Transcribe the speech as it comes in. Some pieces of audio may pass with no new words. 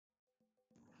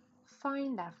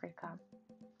Find Africa,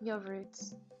 your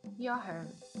roots, your home.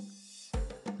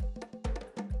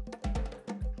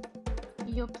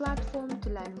 Your platform to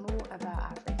learn more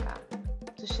about Africa,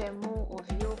 to share more of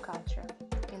your culture,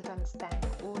 and to understand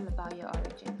all about your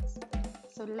origins.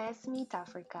 So let's meet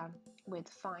Africa with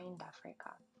Find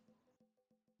Africa.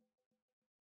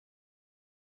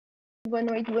 Boa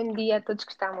noite, bom dia a todos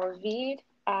que estão a ouvir.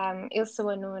 Eu sou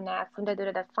a Nuna,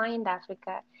 fundadora da Find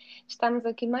Africa. Estamos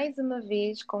aqui mais uma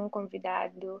vez com um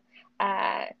convidado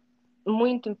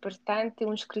muito importante,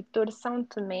 um escritor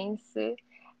sãotomense,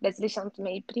 das ilhas São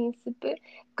Tomé e Príncipe,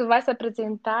 que vai se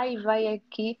apresentar e vai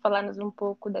aqui falar-nos um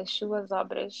pouco das suas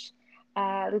obras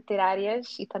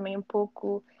literárias e também um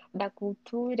pouco da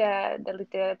cultura, da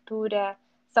literatura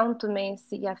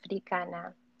sãotomense e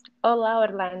africana. Olá,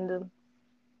 Orlando.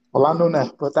 Olá, Nuna.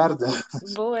 Boa tarde.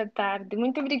 Boa tarde.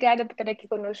 Muito obrigada por estar aqui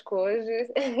conosco hoje.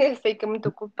 Eu sei que é muito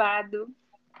ocupado.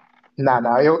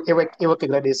 Não, eu é que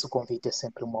agradeço o convite. É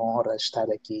sempre uma honra estar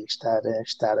aqui, estar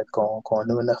com a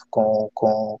Nuna, com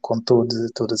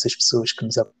todas as pessoas que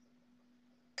nos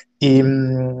e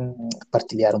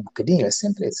partilhar um bocadinho. É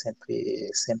sempre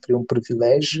um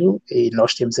privilégio e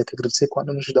nós temos é que agradecer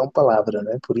quando nos dão palavra,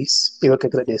 não é? Por isso, eu é que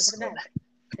agradeço, É Nuna.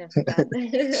 verdade.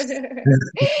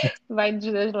 Vai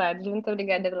dos dois lados. Muito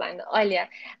obrigada, Orlando. Olha,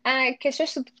 que as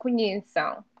pessoas te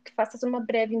conheçam, que faças uma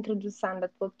breve introdução da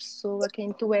tua pessoa,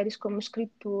 quem tu eres como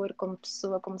escritor, como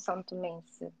pessoa, como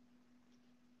sãotomense.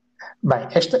 Bem,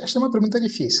 esta é uma pergunta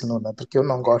difícil, Nuna, porque eu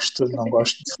não gosto de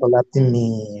falar de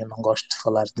mim, eu não gosto de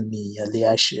falar de mim.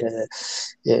 Aliás,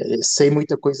 sei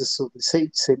muita coisa sei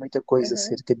muita coisa Uhum.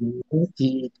 acerca de mim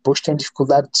e depois tenho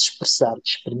dificuldade de expressar, de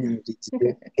exprimir, de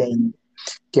dizer quem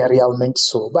realmente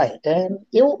sou. Bem,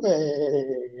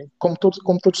 como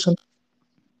todos são,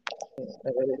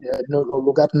 no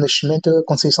lugar de nascimento é a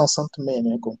Conceição São Tomé,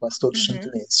 né, como quase todos os Uhum.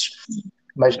 santomenses.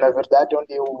 Mas, na verdade,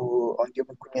 onde eu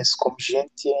me conheço como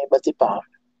gente é em Batipá.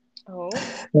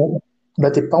 Oh.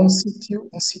 Batipá é um sítio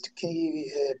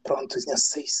que, pronto, não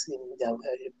sei se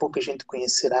pouca gente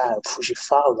conhecerá,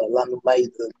 Fugifala, lá no meio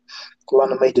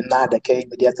de nada, que é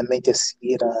imediatamente a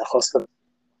seguir a Roça.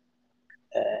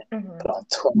 Uhum.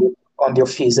 Pronto, onde eu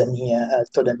fiz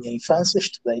toda a minha infância.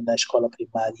 Estudei na escola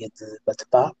primária de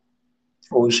Batipá.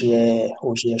 Hoje é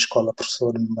a escola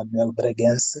professor Manuel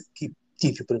Bragança, que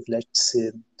tive o privilégio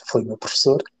foi meu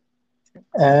professor.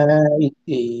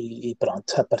 E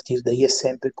pronto, a partir daí é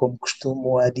sempre, como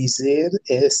costumo a dizer,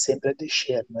 é sempre a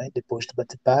descer, não é? Depois de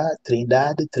Batipá,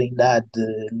 Trindade,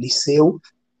 Liceu,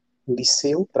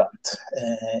 pronto,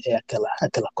 é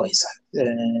aquela coisa.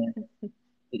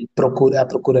 À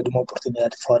procura de uma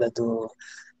oportunidade fora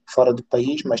do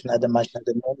país, mas nada mais,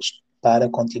 nada menos para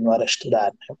continuar a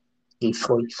estudar, né? E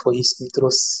foi isso que me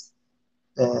trouxe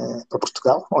para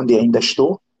Portugal, onde ainda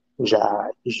estou, já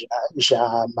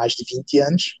há mais de 20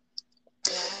 anos.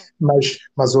 Uau.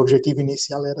 Mas o objetivo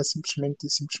inicial era simplesmente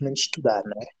estudar,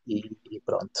 né? E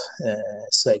pronto,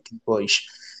 sei que depois,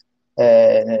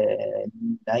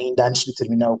 ainda antes de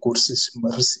terminar o curso,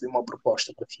 recebi uma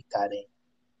proposta para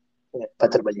para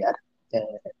trabalhar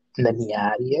na minha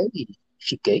área e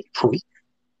fui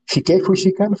ficando,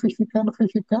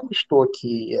 estou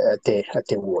aqui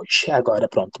até hoje. Agora,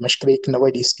 pronto, mas creio que não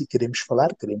é disso que queremos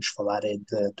falar é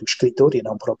do escritor e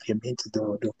não propriamente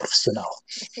do profissional.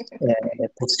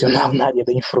 Profissional na área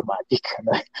da informática,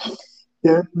 não é?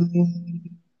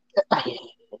 Hum, ai,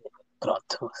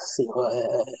 Pronto, assim,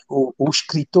 o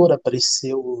escritor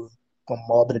apareceu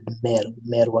como obra de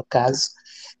mero acaso.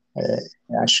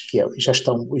 Acho que já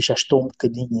está um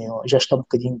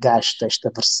bocadinho gasta esta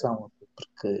versão,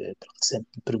 porque pronto, sempre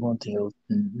me perguntem,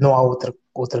 não há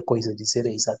outra coisa a dizer,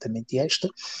 é exatamente esta.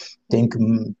 Tem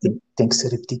que ser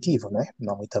repetitivo, não é?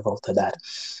 Não há muita volta a dar.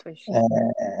 Pois.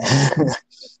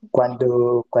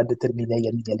 Quando terminei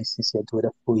a minha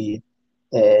licenciatura, fui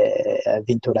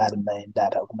aventurar-me em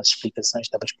dar algumas explicações,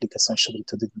 dava explicações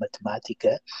sobretudo de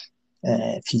matemática,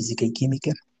 física e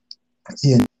química,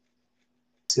 e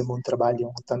foi um trabalho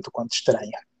um tanto quanto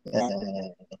estranho,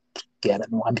 que era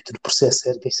no âmbito do processo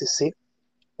RDCC,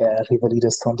 a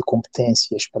revalidação de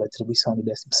competências para atribuição do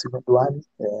 12º ano.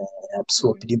 A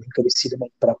pessoa pediu-me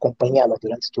encarecidamente para acompanhá-la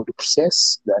durante todo o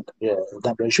processo,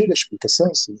 dando ajuda,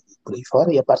 explicações e por aí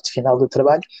fora, e a parte final do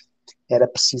trabalho era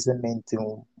precisamente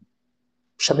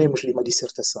chamemos-lhe uma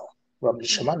dissertação. Vamos lhe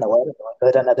chamar, não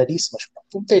era nada disso, mas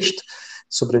um texto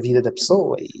sobre a vida da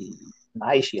pessoa e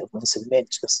alguns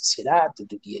elementos da sociedade,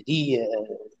 do dia a dia,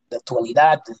 da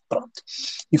atualidade, pronto.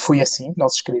 E foi assim,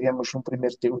 nós escrevemos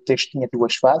o texto tinha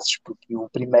duas fases, porque o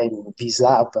primeiro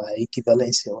visava a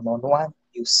equivalência ao 9º ano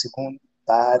e o segundo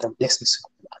para o 12º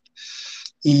ano.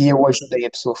 E eu ajudei a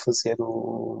pessoa a fazer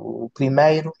o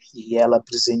primeiro e ela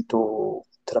apresentou o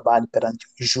trabalho perante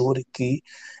um júri que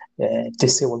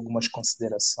teceu algumas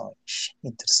considerações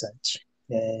interessantes.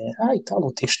 E tal,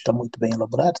 o texto está muito bem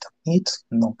elaborado, está bonito,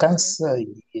 não cansa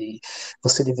e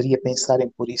você deveria pensar em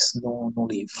pôr isso no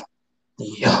livro.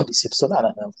 E eu disse,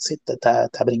 pessoal, não, você está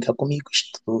a brincar comigo,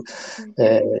 isto,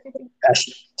 acho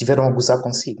que tiveram a gozar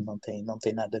consigo, não tem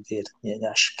nada a ver. Eu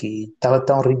acho que estava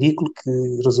tão ridículo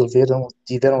que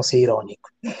tiveram a ser irónico.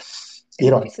 É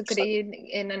difícil crer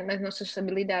nas nossas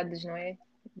habilidades, não é?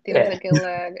 Temos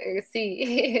aquela. Sim,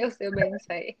 eu bem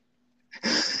sei.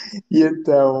 E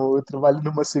então, eu trabalho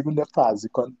numa segunda fase,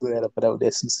 quando era para o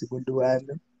 12º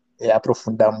ano,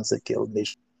 aprofundamos aquele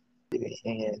mesmo,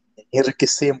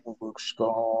 enriquecemos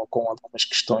com algumas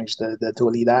questões da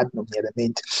atualidade,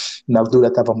 nomeadamente, na altura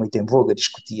estava muito em voga,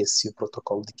 discutia-se o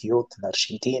protocolo de Kyoto na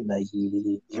Argentina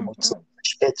e muitos outros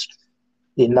aspectos,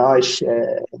 e nós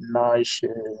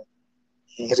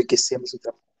enriquecemos o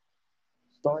trabalho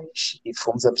e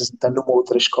fomos apresentando uma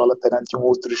outra escola perante um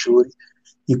outro júri.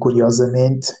 E,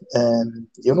 curiosamente,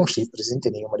 eu não estive presente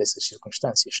em nenhuma dessas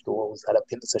circunstâncias. Estou a usar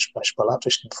apenas as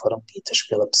palavras que me foram ditas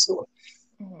pela pessoa.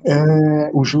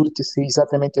 O júri teceu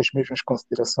exatamente as mesmas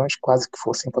considerações, quase que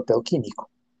fosse em papel químico.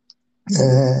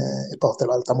 O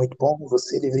trabalho está muito bom,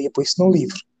 você deveria pôr isso num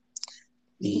livro.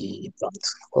 E pronto,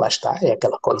 lá está, é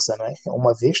aquela coisa, não é?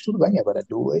 Uma vez, tudo bem, agora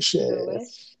duas,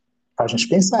 faz-nos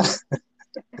pensar.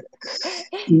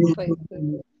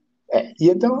 E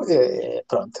então,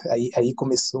 pronto, aí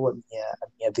começou a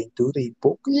minha aventura e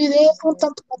pouco, e um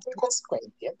tanto quanto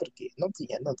inconsequente, porque não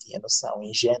tinha noção,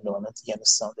 ingênua, não tinha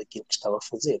noção daquilo que estava a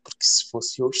fazer, porque se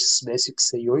fosse hoje, se soubesse o que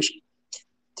sei hoje,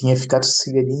 tinha ficado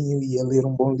sossegadinho e ia ler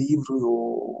um bom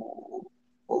livro,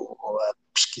 ou a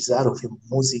pesquisar, ouvir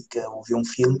música, ouvir um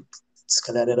filme, se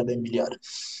calhar era bem melhor.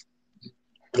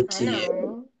 Porque,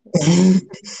 não.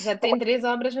 Já tem 3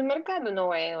 obras no mercado,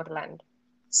 não é, Orlando?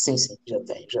 sim, já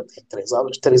tem 3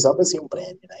 obras e um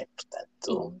prémio, né?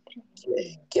 Portanto,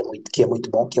 que é muito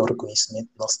bom, que é o reconhecimento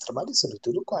do nosso trabalho, e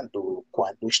sobretudo quando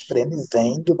este prémio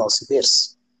vem do nosso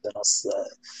berço, da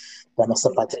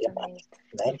nossa pátria mãe,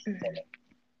 né?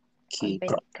 Que, Bem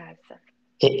pronto, de casa.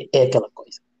 é aquela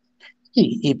coisa.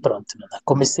 E pronto,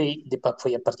 depois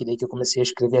foi a partir daí que eu comecei a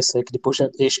escrever, sei que depois já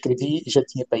escrevi, já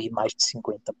tinha para ir mais de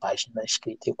 50 páginas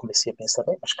escritas, e eu comecei a pensar,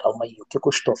 bem, mas calma aí, o que é que eu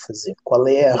estou a fazer? Qual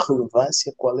é a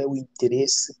relevância, qual é o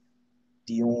interesse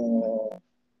de um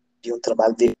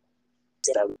trabalho desse?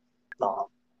 Não.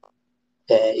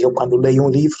 Eu, quando leio um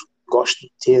livro, gosto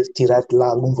de tirar de lá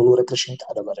algum valor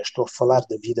acrescentado. Agora, estou a falar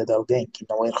da vida de alguém que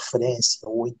não é referência,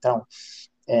 ou então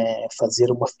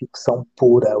fazer uma ficção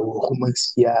pura, ou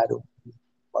romancear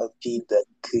uma vida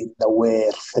que não é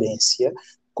referência,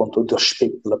 com todo o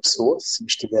respeito pela pessoa, se me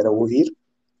estiver a ouvir,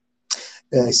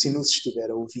 se nos estiver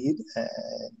a ouvir,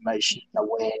 mas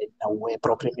não é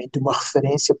propriamente uma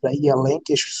referência para ir além,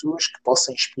 que as pessoas que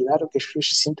possam inspirar ou que as pessoas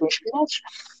se sintam inspiradas.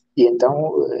 E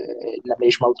então, na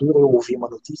mesma altura, eu ouvi uma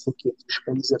notícia que entre os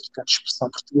países africanos de expressão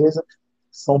portuguesa,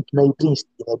 São Tomé e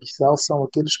Príncipe e Guiné-Bissau são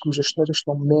aqueles cujas histórias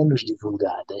estão menos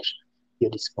divulgadas. E eu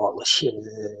disse, bolas,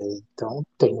 então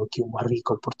tenho aqui uma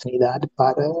rica oportunidade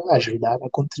para ajudar a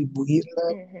contribuir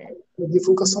na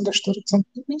divulgação da história de São Tomé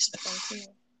e Príncipe.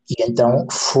 E então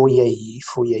foi aí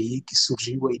que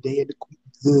surgiu a ideia de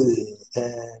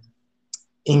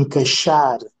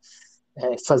encaixar,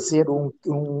 fazer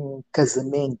um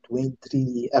casamento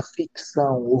entre a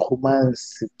ficção, o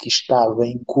romance que estava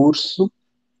em curso,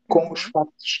 com os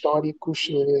factos históricos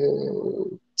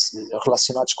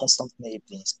relacionados com São Tomé e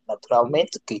Príncipe.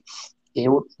 Naturalmente que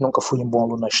eu nunca fui um bom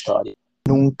aluno na história,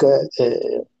 nunca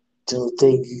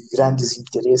denotei grandes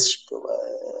interesses pela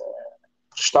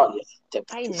história. Até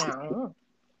porque não.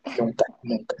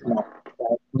 nunca,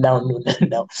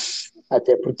 não.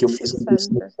 Até porque eu fiz um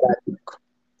curso muito prático.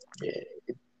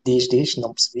 Diz,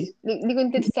 não percebi. Digo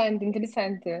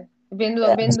interessante. Vendo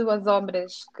as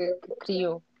obras que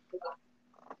criou.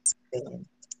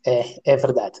 É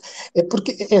verdade. É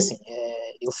porque, assim,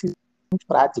 eu fiz muito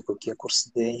prático, que é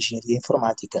curso de Engenharia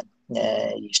Informática.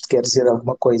 Isto quer dizer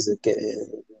alguma coisa, que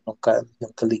nunca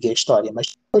liguei a história,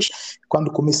 mas depois,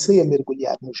 quando comecei a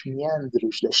mergulhar nos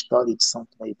meandros da história de São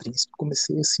Tomé e Príncipe,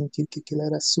 comecei a sentir que aquilo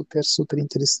era super, super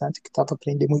interessante, que estava a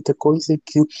aprender muita coisa e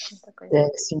que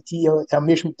sentia ao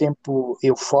mesmo tempo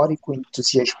eufórico,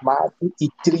 entusiasmado e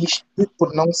triste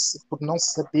por não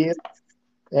saber,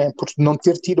 por não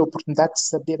ter tido a oportunidade de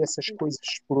saber essas coisas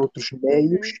por outros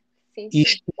meios.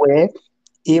 Isto é,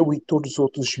 eu e todos os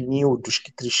outros miúdos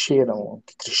que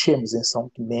crescemos em São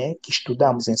Tomé, que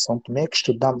estudamos em São Tomé, que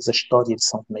estudamos a história de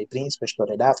São Tomé e Príncipe, a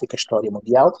história da África, a história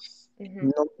mundial,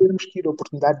 não termos tido a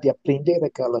oportunidade de aprender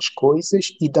aquelas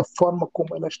coisas e da forma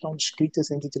como elas estão descritas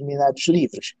em determinados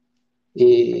livros.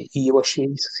 E eu achei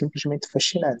isso simplesmente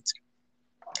fascinante.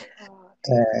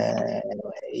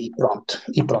 E pronto,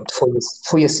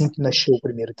 foi assim que nasceu o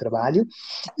primeiro trabalho.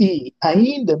 E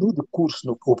ainda no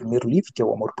decurso, o primeiro livro, que é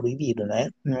o Amor Proibido,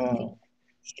 né?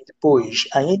 E depois,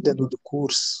 ainda no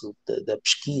decurso da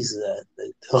pesquisa,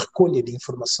 da recolha de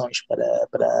informações para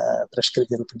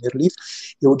escrever o primeiro livro,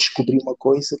 eu descobri uma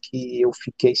coisa que eu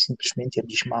fiquei simplesmente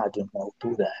abismado na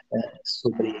altura,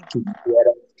 sobre aquilo que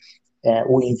era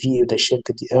o envio das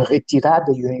a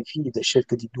retirada e o envio das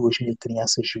cerca de 2.000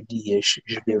 crianças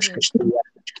judeus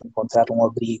castelhanos que encontraram um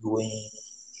abrigo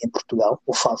em Portugal,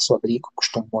 o falso abrigo,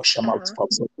 costumam chamá-lo de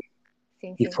falso abrigo,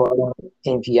 e foram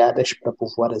enviadas para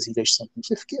povoar as ilhas de São Tomé.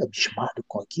 Eu fiquei abismado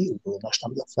com aquilo. Nós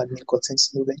estamos a falar de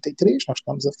 1493, nós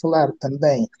estamos a falar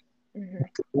também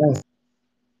de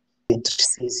entre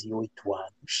 6 e 8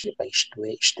 anos.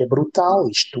 Isto é brutal,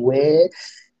 isto é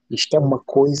uma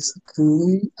coisa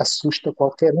que assusta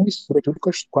qualquer um, e sobretudo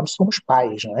quando somos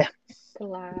pais, não é?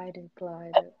 Claro.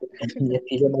 A minha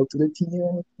filha, na altura,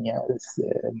 tinha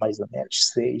mais ou menos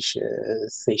 6,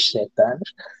 7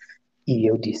 anos, e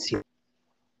eu disse,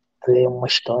 é uma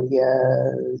história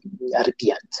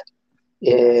arrepiante.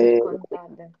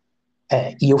 Contada.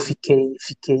 E eu fiquei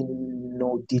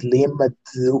no dilema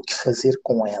de o que fazer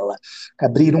com ela.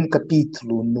 Abrir um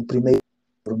capítulo no primeiro,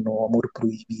 no Amor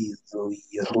Proibido,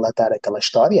 e relatar aquela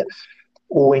história,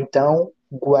 ou então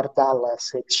guardá-la a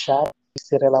sete chaves e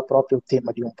ser ela própria o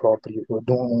tema de um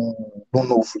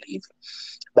novo livro.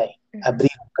 Bem, abrir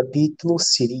um capítulo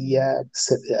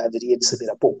haveria de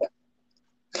saber a pouco.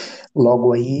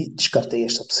 Logo aí descartei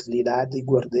esta possibilidade e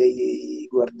guardei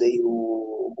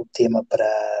o tema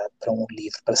para um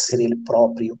livro, para ser ele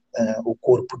próprio o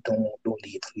corpo de um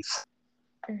livro.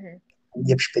 A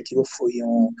minha perspectiva foi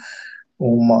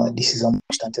uma decisão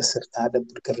bastante acertada,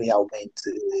 porque realmente,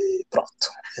 pronto,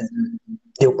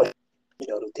 deu para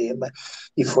melhor o tema,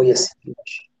 e foi assim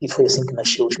que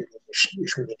nasceu os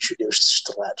Meninos Judeus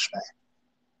Desterrados, não é?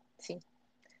 Sim.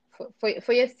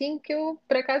 Foi assim que eu,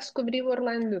 por acaso, descobri o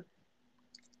Orlando.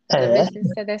 É. Através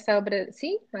dessa obra,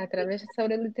 sim, através dessa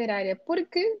obra literária,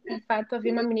 porque, de fato,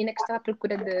 havia uma menina que estava à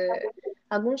procura de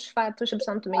alguns fatos sobre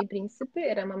São Tomé e Príncipe,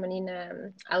 era uma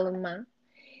menina alemã,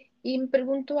 e me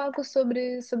perguntou algo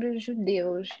sobre os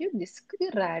judeus. E eu disse, que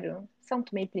raro, São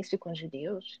Tomé e Príncipe com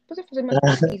judeus. Depois eu fazer umas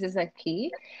pesquisas aqui,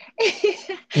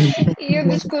 e eu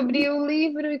descobri o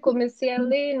livro e comecei a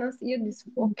ler, e eu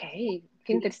disse, ok,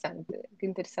 que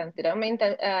interessante. Realmente,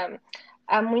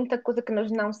 há muita coisa que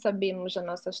nós não sabemos da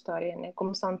nossa história, né?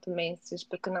 Como sãotomenses,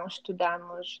 porque não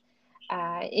estudamos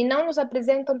e não nos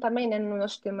apresentam também, né, no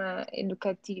nosso sistema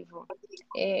educativo.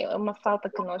 É uma falta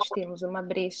que nós temos, uma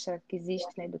brecha que existe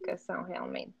na educação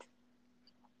realmente.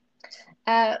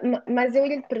 Mas eu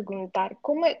ia lhe perguntar,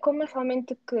 como é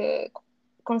realmente que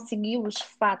conseguiu os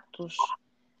fatos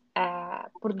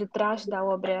por detrás da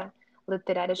obra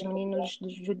literária Os Meninos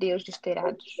Judeus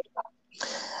Desterrados?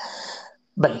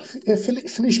 Bem,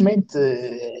 felizmente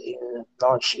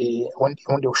nós,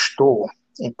 onde eu estou,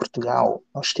 em Portugal,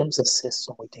 nós temos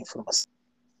acesso a muita informação.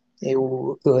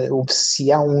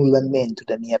 Se há um lamento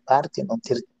da minha parte, é não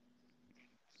ter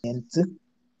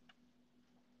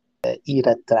ir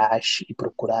atrás e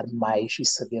procurar mais e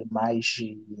saber mais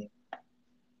e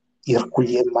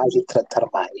recolher mais e tratar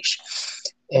mais.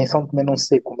 Então, também não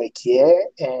sei como é que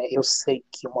eu sei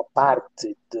que uma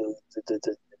parte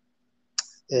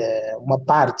uma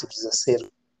parte dos acervos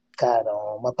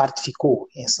ficaram, uma parte ficou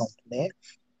em São Tomé,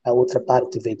 a outra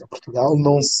parte veio para Portugal.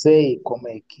 Não sei como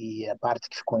é que a parte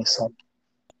que ficou em São Tomé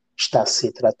está a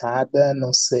ser tratada,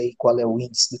 não sei qual é o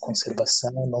índice de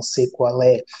conservação, não sei qual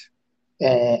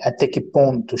até que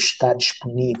ponto está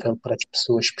disponível para as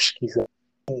pessoas pesquisarem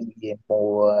e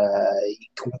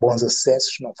com bons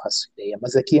acessos, não faço ideia.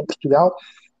 Mas aqui em Portugal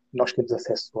nós temos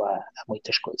acesso a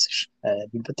muitas coisas. A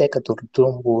biblioteca Torre do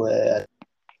Tombo,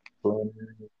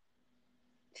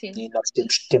 e nós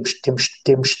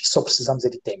só precisamos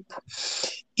de tempo.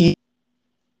 E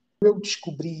eu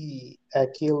descobri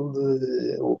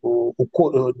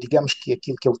digamos que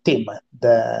aquilo que é o tema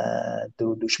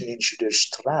dos Meninos Judeus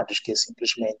Desterrados, que é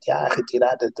simplesmente a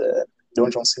retirada de Dom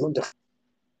João II,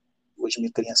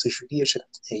 2.000 crianças judias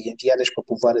enviadas para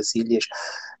povoar as ilhas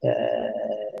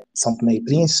São Tomé e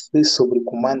Príncipe, sob o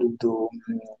comando do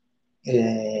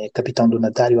capitão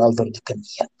donatário Álvaro de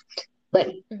Caminha.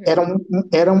 Bem,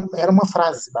 era uma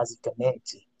frase,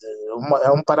 basicamente,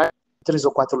 um parágrafo de 3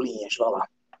 ou 4 linhas, vá lá.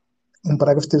 Um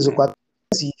parágrafo de 3 ou 4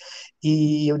 linhas,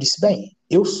 e eu disse, bem,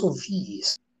 eu só vi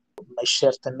isso, mas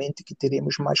certamente que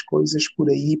teremos mais coisas por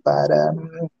aí para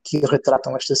que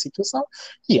retratam esta situação.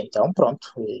 E então,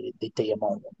 pronto, deitei as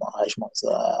mãos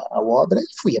à obra e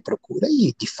fui à procura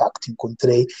e, de facto,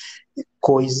 encontrei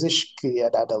coisas que, a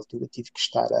dada altura, tive que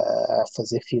estar a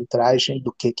fazer filtragem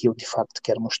do que é que eu, de facto,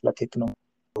 quero mostrar, o que é que não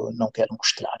quero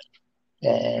mostrar.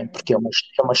 Porque é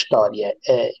uma história,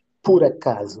 por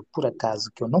acaso,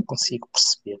 que eu não consigo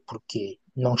perceber porque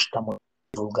não está muito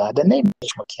divulgada, nem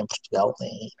mesmo aqui em Portugal,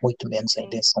 nem muito menos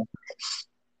ainda em São Tomé,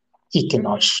 e que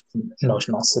nós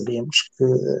não sabemos que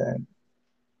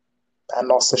a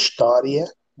nossa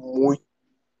história muito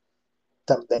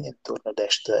também em torno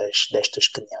destas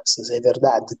crianças. É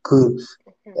verdade que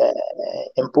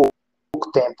em pouco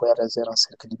tempo eram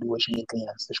cerca de 2.000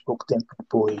 crianças, pouco tempo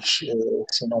depois,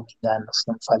 se não me engano, se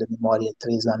não me falha a memória,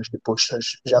 3 anos depois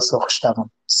já só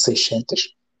restavam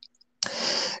 600,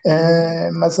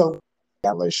 mas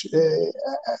elas,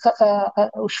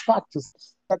 os factos,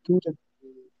 a literatura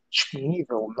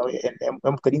disponível é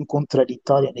um bocadinho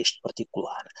contraditória neste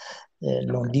particular.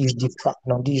 Não diz de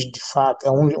facto,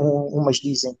 umas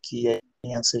dizem que as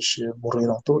crianças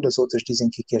morreram todas, outras dizem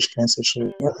que as crianças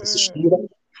existiram.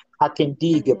 Há quem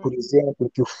diga, por exemplo,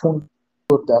 que o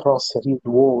fundador da Roça Rio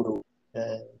do Ouro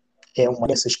é uma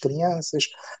dessas crianças.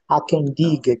 Há quem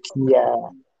diga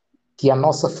que a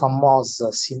nossa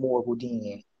famosa Simão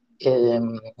Godinho é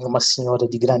uma senhora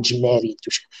de grandes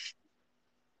méritos.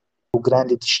 O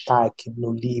grande destaque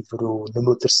no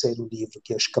meu terceiro livro,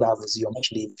 que é Escravos e Homens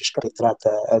Livres, que retrata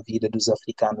a vida dos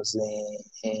africanos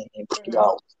em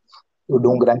Portugal. Eu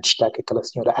dou um grande destaque àquela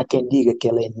senhora. Há quem diga que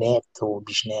ela é neta ou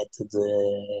bisneta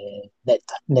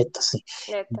sim,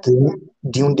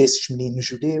 de um desses meninos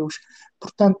judeus.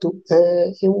 Portanto,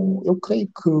 eu creio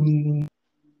que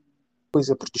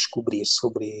coisa por descobrir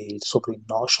sobre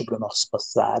nós, sobre o nosso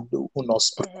passado, o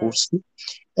nosso percurso.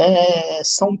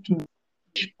 São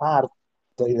parte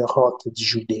da rota de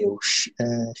judeus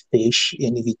fez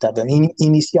inevitável.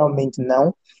 Inicialmente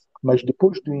não, mas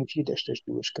depois do envio destas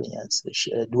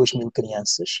 2.000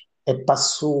 crianças,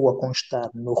 passou a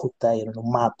constar no roteiro, no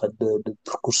mapa de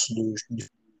percurso dos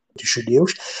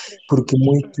judeus, porque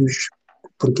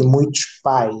muitos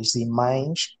pais e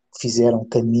mães fizeram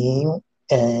caminho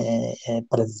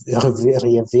para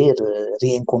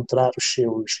reencontrar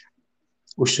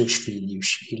os seus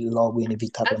filhos, e logo,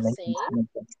 inevitavelmente,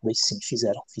 sim,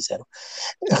 fizeram.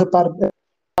 Repare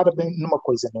bem numa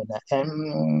coisa, Nuna.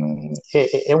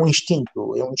 É um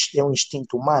instinto, é um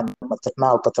instinto humano,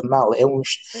 maternal, paternal.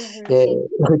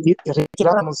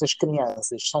 Retiraram-nos as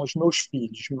crianças, são os meus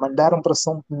filhos, me mandaram para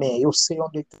São Tomé, eu sei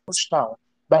onde é que eles estão.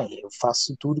 Bem, eu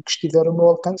faço tudo o que estiver ao meu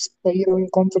alcance para ir ao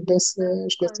encontro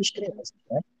dessas crianças.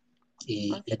 Né?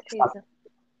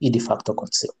 E de facto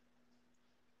aconteceu.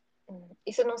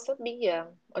 Isso eu não sabia.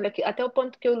 Olha, até o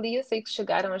ponto que eu li, eu sei que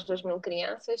chegaram as 2.000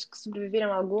 crianças, que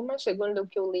sobreviveram algumas, segundo o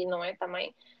que eu li, não é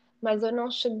também, mas eu não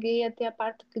cheguei até a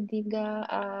parte que diga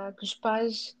que os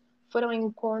pais foram ao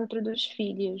encontro dos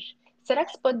filhos. Será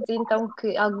que se pode dizer então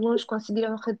que alguns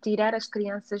conseguiram retirar as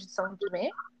crianças de São Tomé,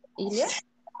 ilha?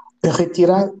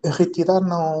 Retirar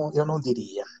não, eu não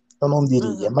diria.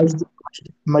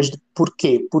 Mas por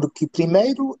quê? Porque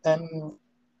primeiro, a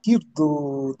partir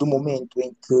do momento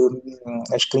em que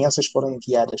as crianças foram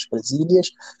enviadas para as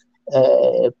ilhas,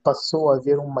 passou a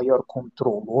haver um maior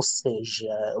controle, ou seja,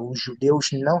 os judeus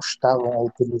não estavam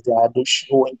autorizados,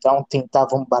 ou então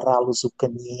tentavam barrá-los o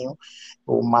caminho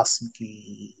o máximo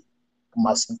que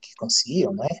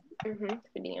conseguiam, não é?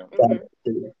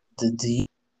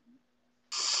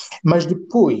 Mas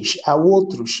depois há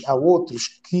outros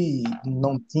que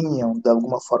não tinham de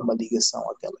alguma forma ligação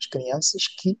àquelas crianças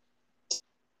que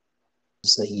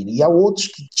sair, e há outros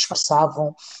que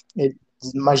disfarçavam de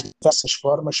mais diversas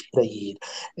formas para ir.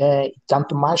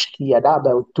 Tanto mais que a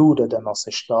dada altura da nossa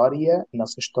história,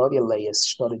 leia-se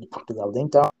História de Portugal de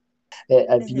então,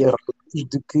 havia relatos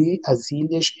de que as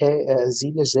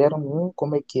ilhas eram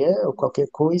como é que é, ou qualquer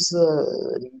coisa,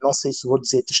 não sei se vou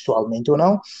dizer textualmente ou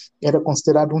não, era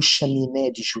considerado um chaminé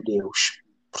de judeus.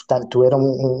 Portanto, era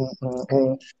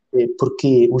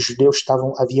porque os judeus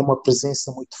havia uma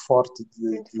presença muito forte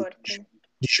de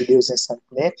judeus em São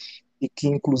Tomé, e que,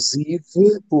 inclusive,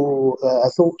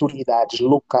 as autoridades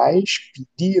locais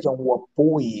pediram o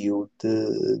apoio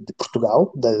de Portugal,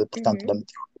 portanto, da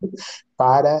metrópole,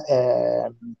 para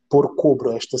pôr cobro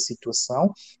a esta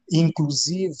situação.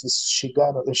 Inclusive,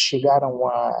 chegaram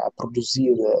a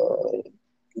produzir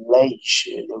leis,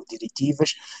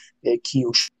 diretivas, que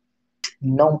os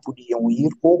não podiam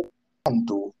ir, ou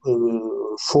quando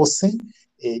fossem,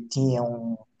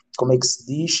 tinham, como é que se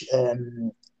diz,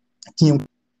 tinham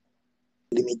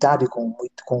limitado e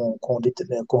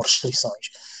com restrições.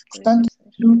 Portanto,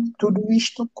 tudo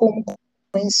isto como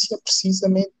consequência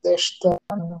precisamente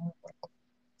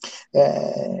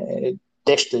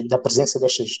da presença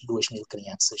destas 2.000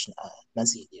 crianças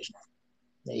nas ilhas.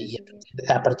 Né? E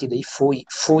a partir daí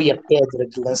foi a pedra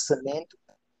de lançamento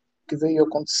que veio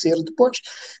acontecer depois,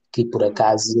 que por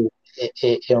acaso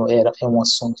é um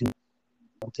assunto,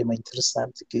 um tema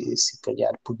interessante que se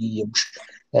calhar podíamos,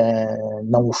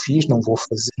 não o fiz, não vou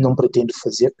fazer, não pretendo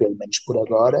fazer, pelo menos por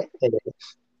agora,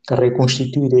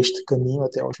 reconstituir este caminho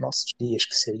até aos nossos dias,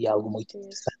 que seria algo muito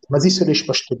interessante. Mas isso eu deixo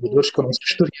para os historiadores, que eu não sou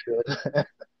historiador.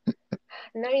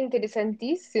 Não, é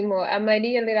interessantíssimo. A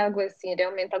Maria ler algo assim,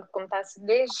 realmente algo que contasse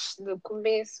desde o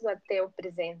começo até o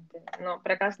presente. Não,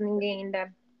 por acaso ninguém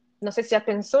ainda, não sei se já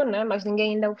pensou, né? Mas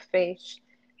ninguém ainda o fez.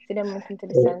 Seria muito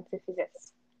interessante se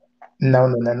fizesse.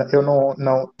 Não, eu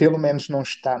não, pelo menos não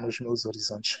está nos meus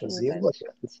horizontes fazê-lo,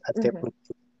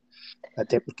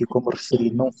 até porque, como referi,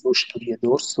 não sou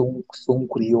historiador, sou um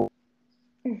curioso,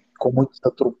 com muitos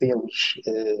atropelos,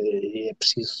 é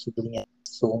preciso sublinhar que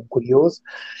sou um curioso,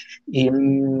 e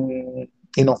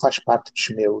não faz parte dos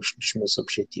meus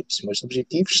objetivos. Os meus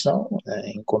objetivos são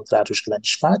encontrar os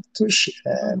grandes factos,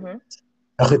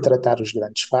 retratar os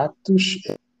grandes factos,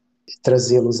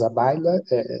 trazê-los à baila,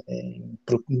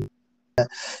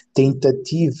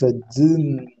 tentativa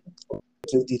de,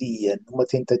 eu diria, uma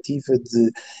tentativa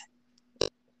de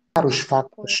dar os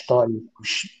factos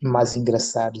históricos mais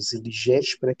engraçados e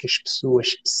ligeiros para que as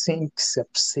pessoas, sem que se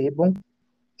apercebam,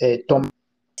 tomem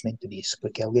conhecimento disso,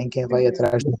 porque alguém que vai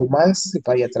atrás de um romance,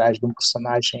 vai atrás de um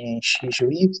personagem X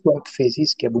ou Y, que fez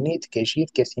isso, que é bonito, que é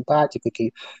giro, que é simpático,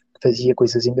 que fazia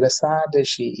coisas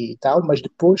engraçadas e tal, mas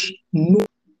depois, no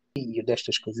meio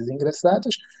destas coisas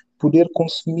engraçadas, poder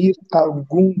consumir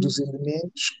algum dos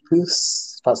elementos que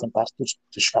fazem parte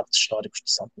dos factos históricos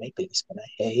de São Tomé e Príncipe. Né?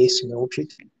 É esse o meu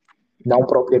objetivo. Não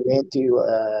propriamente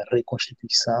a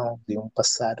reconstituição de um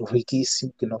passado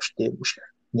riquíssimo que nós temos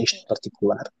neste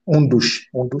particular. Um dos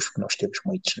que nós temos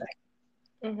muitos, né?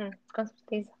 Com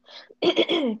certeza.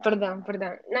 Perdão.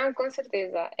 Não, com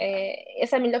certeza.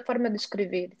 Essa é a melhor forma de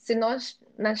escrever. Se nós,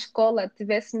 na escola,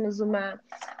 tivéssemos uma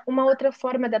outra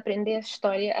forma de aprender a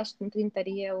história, acho que não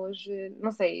tentaria hoje,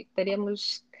 não sei,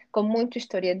 estaríamos com muitos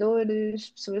historiadores,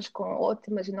 pessoas com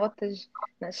ótimas notas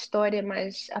na história,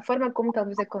 mas a forma como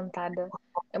talvez é contada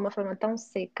é uma forma tão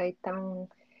seca e tão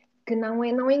que não é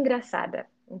engraçada.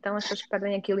 Então as pessoas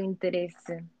perdem aquele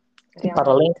interesse, E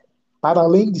realmente. para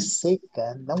além de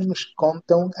seca, não nos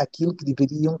contam aquilo que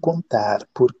deveriam contar,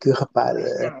 porque repara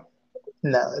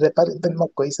bem uma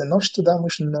coisa, nós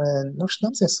estudamos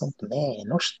em São Tomé,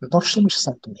 nós somos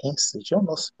sãotomenses, é o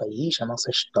nosso país, a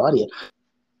nossa história.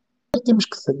 Nós temos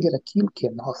que saber aquilo que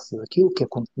é nosso, aquilo que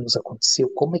nos aconteceu,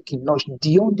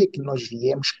 de onde é que nós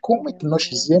viemos, como é que nós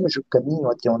fizemos o caminho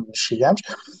até onde nós chegamos,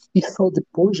 e só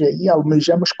depois aí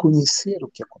almejamos conhecer o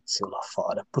que aconteceu lá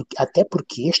fora. Até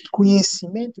porque este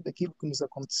conhecimento daquilo que nos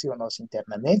aconteceu nós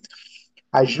internamente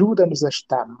ajuda-nos a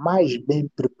estar mais bem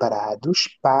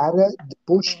preparados para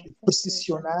depois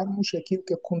precisionarmos aquilo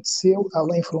que aconteceu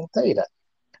além fronteira.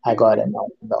 Agora,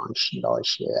 não,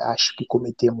 nós acho que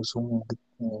cometemos um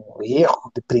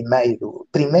erro de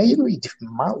primeiro e de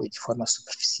mal, e de forma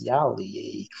superficial,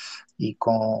 e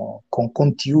com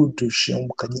conteúdos um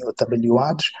bocadinho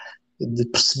atabalhoados, de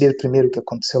perceber primeiro o que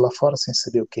aconteceu lá fora, sem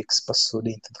saber o que é que se passou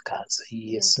dentro de casa.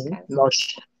 E assim,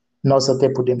 nós até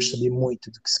podemos saber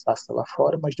muito do que se passa lá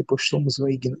fora, mas depois somos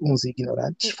uns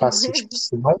ignorantes, faço a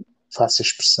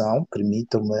expressão,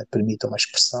 permitam-me a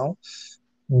expressão,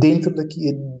 dentro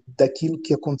daquilo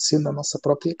que aconteceu na nossa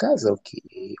própria casa, o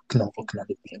que não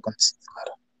deveria acontecer,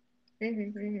 claro.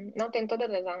 Não, tem toda a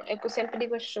razão. É que eu sempre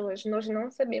digo às pessoas, nós não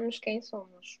sabemos quem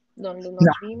somos, de onde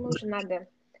nós vimos, nada.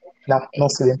 Não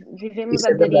sabemos. Vivemos Isso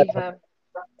à é verdade. deriva.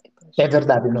 É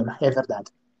verdade, Nuna, é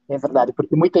verdade. É verdade,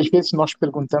 porque muitas vezes nós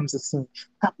perguntamos assim,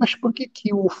 mas por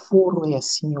que o forro é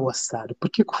assim ou assado? Por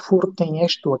que o forro tem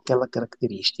esta ou aquela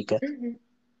característica?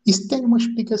 Isso tem uma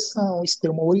explicação, isso tem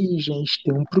uma origem, isso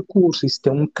tem um percurso, isso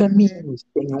tem um caminho, isso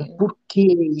tem um porquê,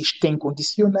 isso tem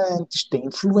condicionantes, tem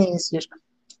influências.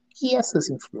 E essas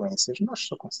influências nós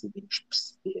só conseguimos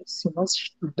perceber se nós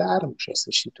estudarmos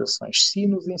essas situações, se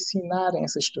nos ensinarem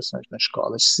essas situações nas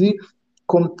escolas, se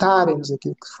contarem-nos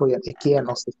aquilo que foi a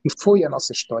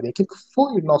nossa história, aquilo que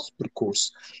foi o nosso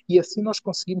percurso. E assim nós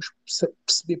conseguimos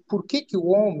perceber porquê que o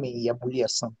homem e a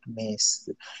mulher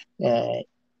são-tomense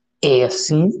é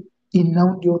assim e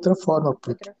não de outra forma,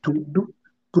 porque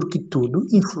tudo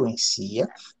influencia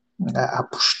a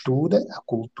postura, a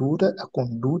cultura, a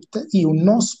conduta e o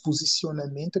nosso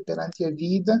posicionamento perante a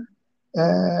vida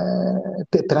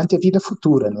perante a vida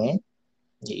futura, não é?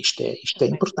 E isto é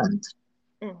Também. importante.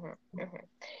 Uhum, uhum.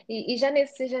 E já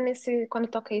quando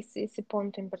toca esse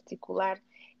ponto em particular,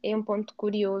 é um ponto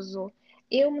curioso.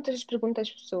 Eu muitas vezes pergunto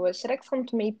às pessoas: será que São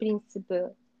Tomé e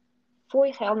Príncipe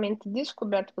foi realmente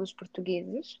descoberto pelos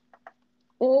portugueses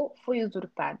ou foi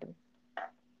usurpado?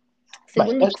 Bem,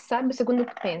 Segundo o que sabe, segundo o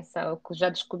que pensa, ou que já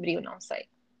descobriu, não sei.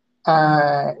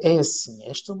 é assim,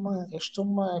 esta é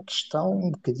uma questão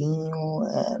um bocadinho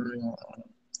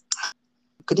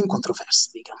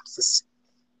controversa, digamos assim,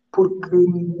 porque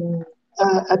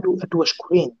há duas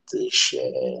correntes.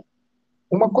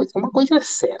 Uma coisa é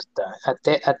certa,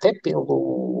 até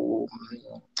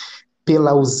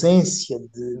pela ausência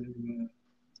de.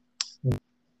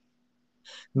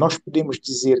 Nós podemos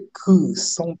dizer que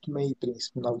São Tomé e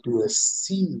Príncipe, na altura,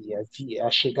 se havia,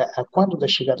 quando da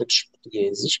chegada dos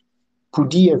portugueses,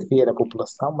 podia haver a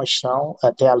população, mas são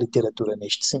até a literatura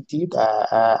neste sentido,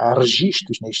 há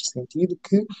registros neste sentido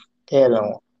que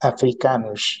eram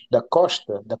africanos da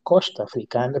costa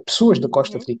africana, pessoas da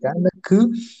costa Uhum, africana que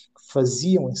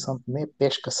faziam em São Tomé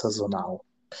pesca sazonal.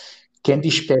 Quem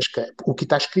diz pesca, o que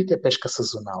está escrito é pesca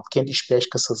sazonal. Quem diz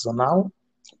pesca sazonal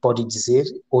pode dizer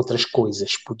outras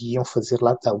coisas. Podiam fazer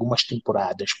lá algumas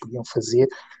temporadas, podiam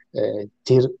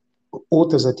ter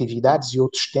outras atividades e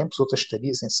outros tempos, outras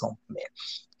estadias em São Tomé.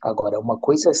 Agora, uma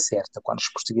coisa é certa, quando os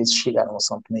portugueses chegaram a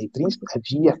São Tomé e Príncipe,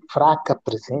 havia fraca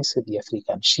presença de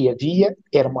africanos. Se havia,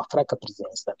 era uma fraca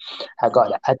presença.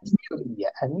 Agora, a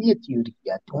minha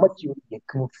teoria, uma teoria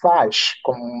que me faz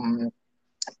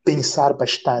pensar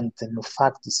bastante no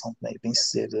facto de São Tomé bem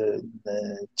ser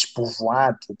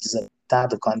despovoado,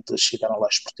 desabitado quando chegaram lá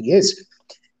os portugueses,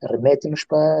 remete-nos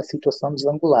para a situação dos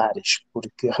angulares,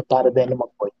 porque repara bem uhum, numa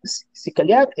coisa, se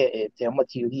calhar é uma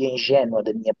teoria ingênua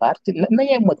da minha parte,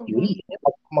 nem é uma uhum, teoria, é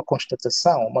uma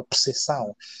constatação, uma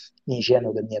percepção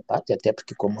ingênua da minha parte, até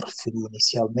porque, como referi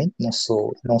inicialmente, não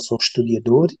sou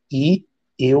historiador e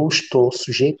eu estou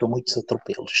sujeito a muitos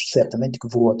atropelos. Certamente que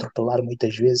vou atropelar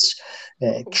muitas vezes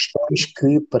uhum. questões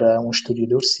que para um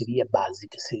historiador seria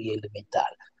básica, seria elementar.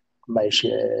 Mas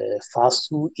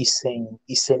faço e sem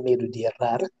medo de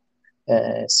errar.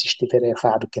 Se estiver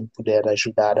errado, quem puder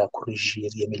ajudar a corrigir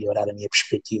e a melhorar a minha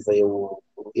perspectiva, eu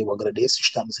agradeço,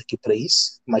 estamos aqui para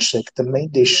isso, mas sei que também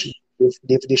Uhum.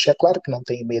 devo deixar claro que não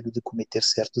tenho medo de cometer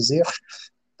certos erros,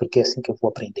 porque é assim que eu vou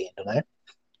aprendendo, não é?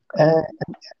 Claro. Ah,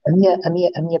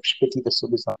 a minha perspectiva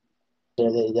sobre isso.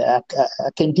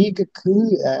 Há quem diga que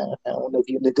um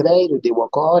navio negreiro deu a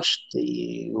costa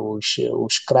e os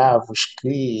escravos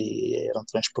que eram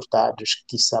transportados,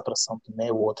 quiçá para São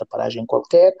Tomé ou outra paragem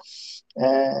qualquer,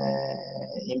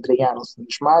 embrenharam-se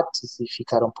nos matos e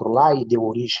ficaram por lá e deu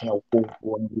origem ao povo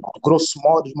angolano. Grosso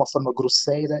modo, de uma forma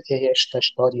grosseira, é esta a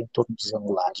história em torno dos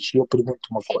angulares. E eu pergunto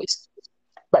uma Sim. coisa.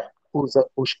 Bem, os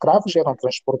escravos eram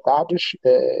transportados,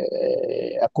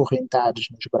 acorrentados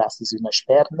nos braços e nas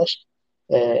pernas,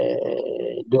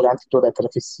 durante toda a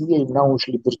travessia e não os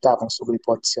libertavam sob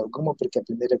hipótese alguma, porque a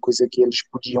primeira coisa que eles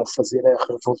podiam fazer era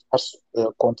revoltar-se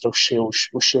contra os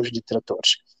seus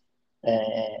detratores.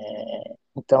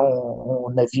 Então, o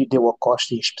navio deu a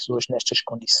costa e as pessoas nestas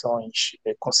condições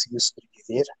conseguiu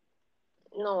sobreviver.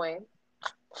 Não é?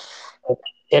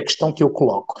 É a questão que eu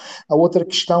coloco. A outra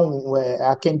questão,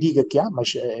 há quem diga que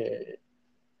mas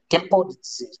quem pode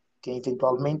dizer, quem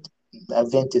eventualmente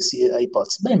aventa a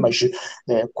hipótese. Bem, mas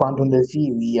quando o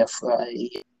navio ia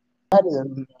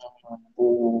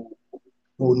o,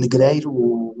 o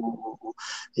negreiro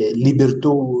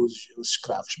libertou os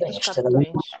escravos. Bem, Os capitões.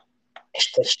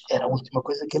 esta era a última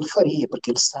coisa que ele faria,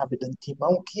 porque ele sabe de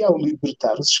antemão que ao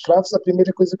libertar os escravos, a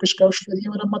primeira coisa que os escravos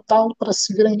fariam era matá-lo para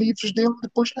se verem livres dele,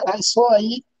 depois só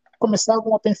aí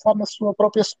começavam a pensar na sua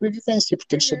própria sobrevivência,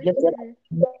 porque eles Uhum, sabiam que era uhum. o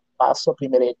primeiro passo, a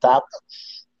primeira etapa,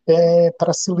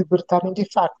 para se libertarem de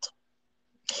facto.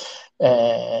 Com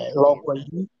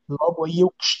certeza. Logo aí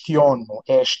eu questiono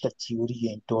esta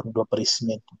teoria em torno do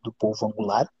aparecimento do povo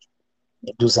angular,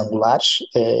 dos angulares,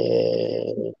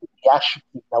 e acho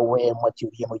que não é uma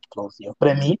teoria muito plausível.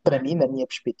 Para mim, na minha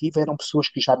perspectiva, eram pessoas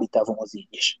que já habitavam as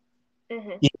ilhas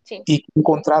Uhum. e, Sim. e que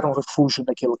encontraram refúgio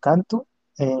naquele canto,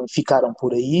 ficaram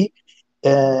por aí,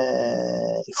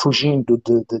 fugindo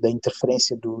da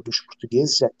interferência dos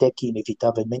portugueses, até que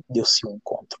inevitavelmente deu-se um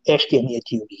encontro. Esta é a minha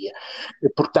teoria.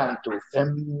 Portanto,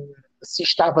 se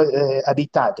estava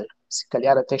habitada, se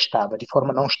calhar até estava, de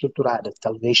forma não estruturada,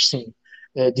 talvez sim,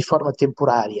 de forma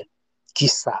temporária,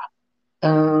 quiçá.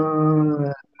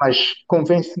 Mas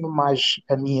convence-me mais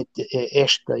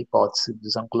esta hipótese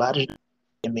dos angulares,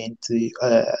 obviamente,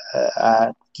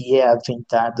 que é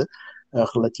aventada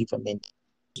relativamente.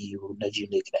 o navio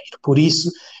negreiro. Por isso,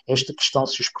 esta questão,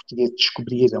 se os portugueses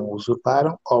descobriram ou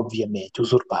usurparam, obviamente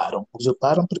usurparam.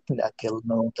 Usurparam porque aquele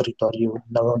não é um território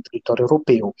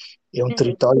europeu, é um Uhum,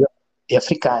 território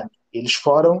africano. Eles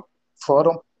foram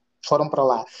para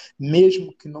lá.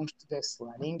 Mesmo que não estivesse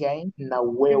lá ninguém,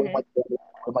 não é uhum, uma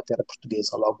terra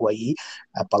portuguesa. Logo aí,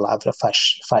 a palavra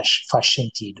faz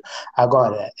sentido.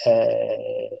 Agora,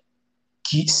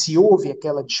 que se houve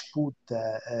aquela disputa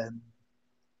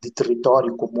de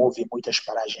território, como houve em muitas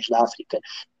paragens da África,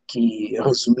 que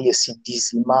resumia-se em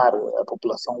dizimar a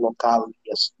população local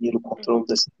e assumir o controle uhum.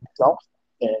 da situação,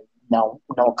 não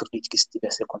acredito que isso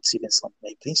tivesse acontecido em São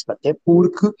Tomé e Príncipe, até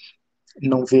porque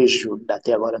não vejo,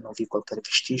 até agora não vi qualquer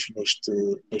vestígio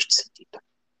neste sentido.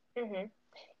 Uhum.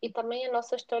 E também a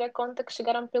nossa história conta que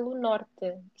chegaram pelo norte.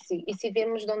 E se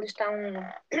vemos de onde estão,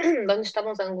 de onde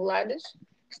estavam os angolanos,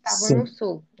 estavam no Sim,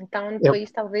 sul. Então, é, por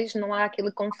isso talvez não há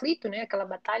aquele conflito, né? Aquela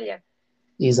batalha.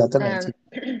 Ah, exatamente.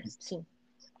 sim.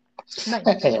 Bem,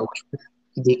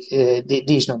 É,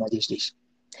 diz, não, diz.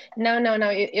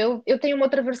 não. Eu tenho uma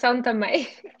outra versão também.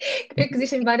 Creio que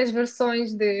existem várias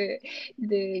versões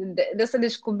dessa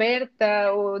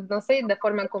descoberta, ou não sei, da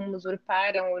forma como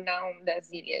usurparam ou não das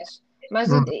ilhas.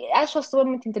 Mas eu Hum, acho a sua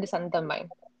muito interessante também.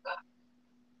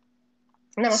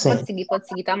 Não, mas sim. pode seguir,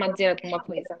 está-me a dizer alguma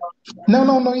coisa.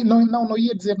 Não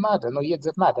ia dizer nada, não ia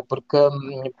dizer nada, porque,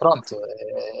 pronto,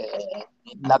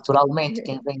 naturalmente,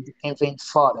 quem vem de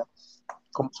fora,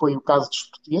 como foi o caso dos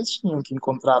portugueses, tinham que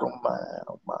encontrar um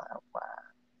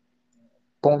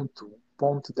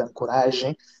ponto de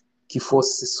ancoragem que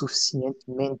fosse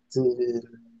suficientemente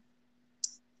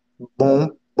bom,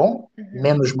 Uhum,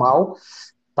 menos mau,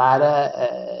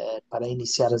 para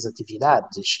iniciar as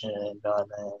atividades.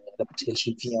 Eles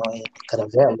viviam em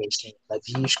caravelas, em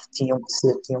navios que tinham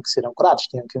que ser ancorados,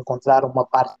 tinham que encontrar uma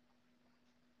parte.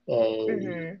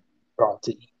 uhum,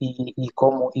 Pronto,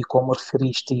 como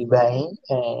referiste bem,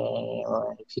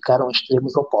 ficaram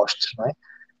extremos opostos, não é?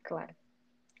 claro,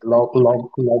 claro,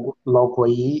 claro. Logo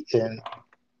aí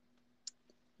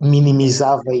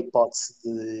minimizava a hipótese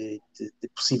de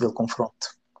possível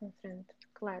confronto. Confronto,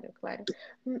 claro.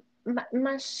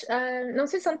 Mas não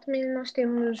sei se também nós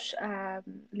temos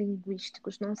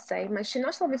linguísticos, não sei, mas se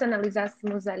nós talvez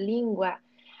analisássemos a língua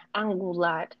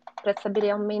angular para saber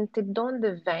realmente de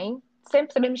onde vem,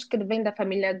 sempre sabemos que vem da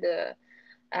família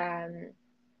ah,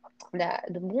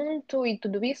 do Ubuntu e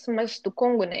tudo isso, mas do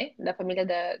Congo, né? Da família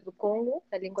do Congo,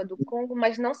 da língua do Congo,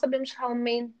 mas não sabemos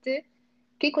realmente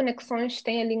que conexões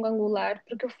tem a língua angular,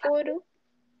 porque o foro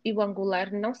e o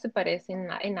angular não se parecem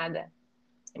em nada.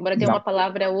 Embora tenha uma Não,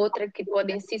 palavra ou outra que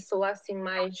podem se soar assim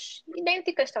mais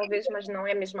idênticas, talvez, mas não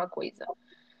é a mesma coisa.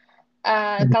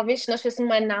 Talvez se nós fizéssemos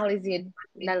uma análise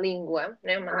da língua,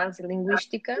 né, uma análise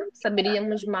linguística,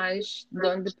 saberíamos mais de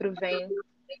onde provém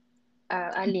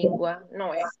a língua,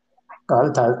 não é?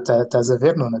 olha, estás a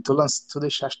ver, Nuna? Tu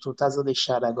estás a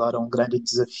deixar agora um grande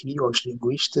desafio aos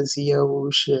linguistas e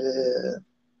aos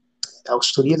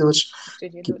historiadores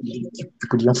que, Historiadores. que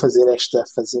podiam fazer esta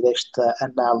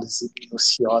análise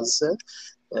minuciosa.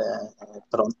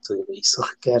 Pronto, isso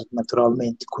requer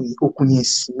naturalmente o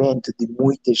conhecimento de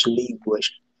muitas línguas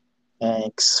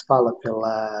que se fala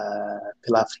pela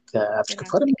África Pela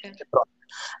fora, África.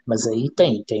 mas aí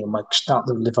tem uma questão,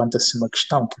 levanta-se uma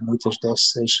questão que muitas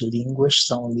dessas línguas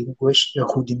são línguas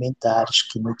rudimentares,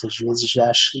 que muitas vezes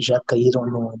já caíram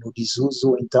no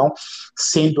desuso, ou então,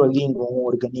 sendo a língua um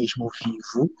organismo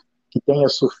vivo, que tenha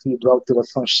sofrido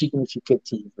alterações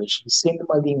significativas, e sendo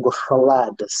uma língua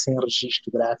falada sem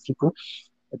registro gráfico,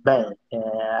 bem,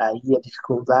 aí a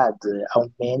dificuldade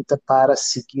aumenta para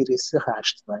seguir esse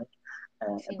rastro, não é?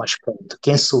 Sim. Mas pronto,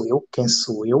 quem sou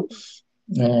eu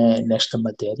nesta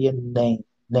matéria, nem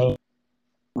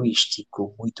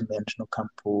linguístico, muito menos no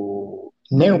campo,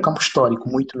 nem no campo histórico,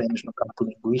 muito menos no campo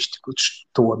linguístico,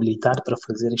 estou habilitado para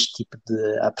fazer este tipo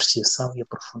de apreciação e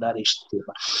aprofundar este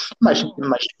tema. Mas, Oh,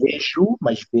 mas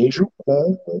vejo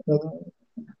com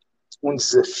um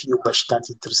desafio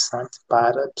bastante interessante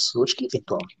para pessoas que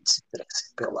eventualmente se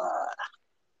interessem pela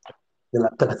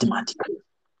temática.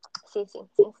 sim,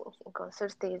 com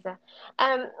certeza.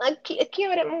 Aqui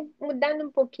agora, mudando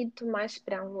um pouquinho mais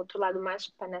para um outro lado mais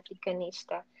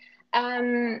panafricanista,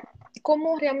 um,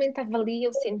 como realmente avalia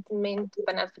o sentimento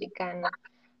panafricano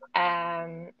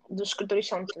dos escritores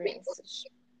são-tomenses?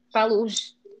 Falo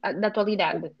da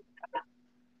atualidade.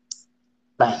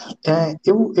 Bem,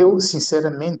 eu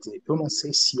sinceramente, eu não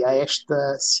sei se há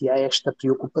esta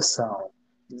preocupação.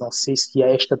 Não sei se há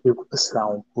esta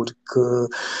preocupação, porque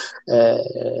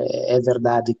é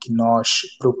verdade que nós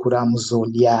procuramos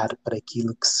olhar para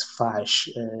aquilo que se faz,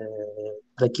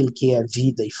 daquilo que é a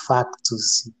vida e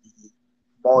factos e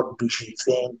modos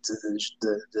viventes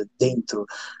dentro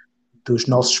dos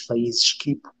nossos países,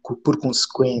 que por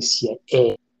consequência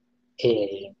é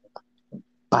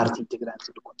parte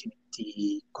integrante do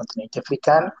continente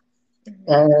africano.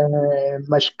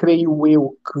 Mas creio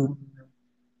eu que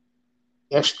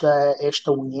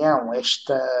esta união,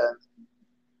 esse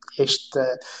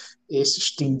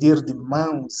estender de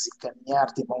mãos e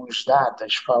caminhar de mãos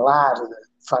dadas, falar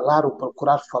ou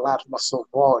procurar falar uma só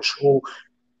voz, ou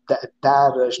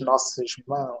dar-nos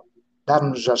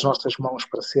as nossas mãos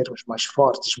para sermos mais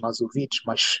fortes, mais ouvidos,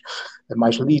 mais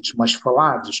lidos, mais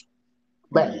falados.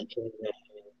 Bem,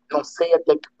 não sei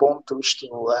até que ponto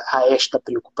há esta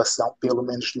preocupação, pelo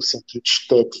menos no sentido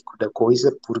estético da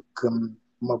coisa, porque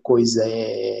uma coisa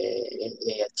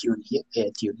é a teoria,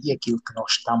 aquilo que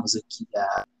nós estamos aqui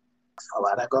a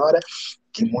falar agora,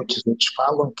 que muitos outros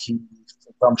falam, que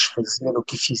vamos fazer o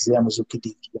que fizemos, o que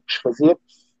devíamos fazer.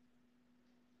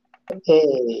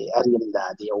 É a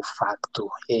realidade, é o facto,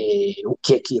 é o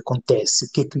que é que acontece,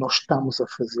 o que é que nós estamos a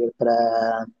fazer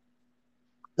para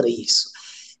isso.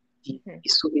 E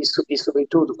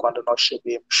sobretudo, quando nós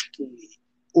sabemos que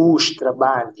os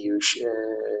trabalhos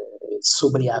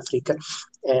sobre a África,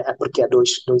 porque há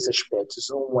dois aspectos.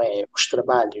 Um é os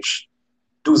trabalhos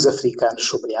dos africanos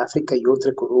sobre a África e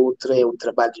outra é o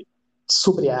trabalho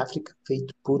sobre a África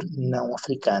feito por não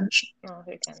africanos.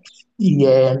 E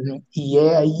é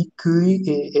aí que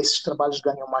esses trabalhos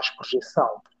ganham mais projeção,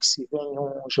 porque se vem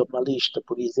um jornalista,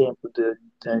 por exemplo,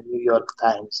 da New York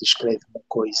Times, e escreve uma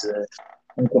coisa,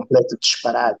 um completo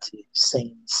disparate,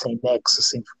 sem nexo,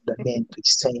 sem fundamento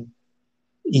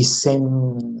e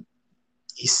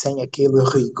sem aquele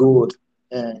rigor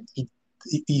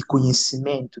e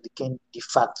conhecimento de quem de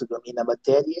facto domina a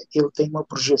matéria, ele tem uma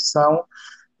projeção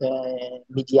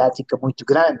midiática muito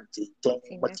grande, tem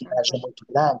uma tiragem muito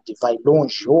grande, vai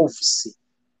longe, ouve-se,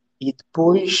 e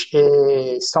depois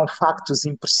são factos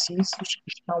imprecisos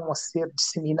que estão a ser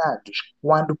disseminados.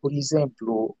 Quando, por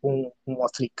exemplo, um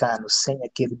africano sem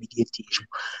aquele mediatismo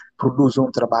produz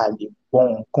um trabalho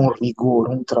bom, com rigor,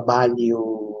 um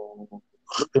trabalho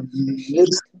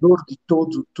merecedor de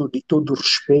todo o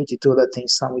respeito e toda a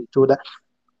atenção e toda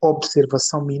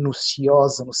observação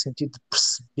minuciosa no sentido de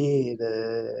perceber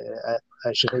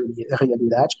as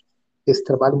realidades, esse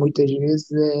trabalho muitas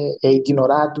vezes é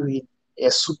ignorado e é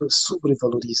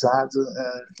sobrevalorizado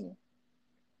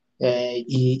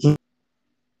e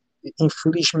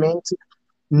infelizmente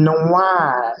não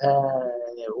há,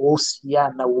 ou se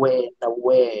há, não é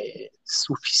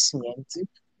suficiente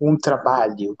um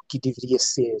trabalho que deveria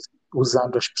ser,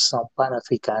 usando a expressão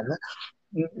pan-africana,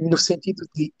 no sentido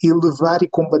de elevar e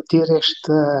combater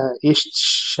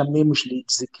estes, chamemos-lhe,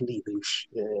 desequilíbrios.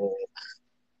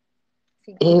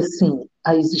 É assim,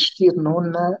 a existir no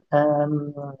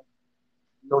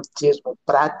termo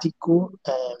prático,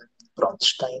 pronto,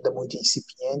 está ainda muito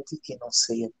incipiente e não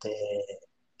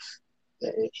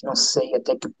sei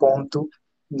até que ponto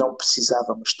não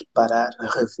precisávamos de parar,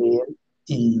 rever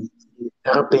e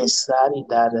repensar e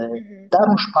dar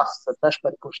uns passos atrás para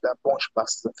depois dar bons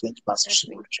passos à frente, passos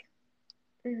seguros.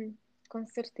 Com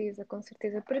certeza,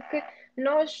 porque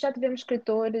nós já tivemos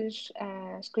escritores,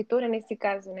 a escritora nesse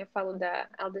caso, né, falo da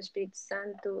Alda Espírito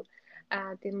Santo,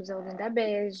 temos a Olinda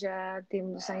Beja,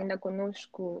 temos ainda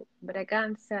conosco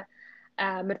Bragança,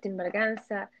 Martim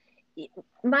Bragança,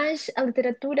 mas a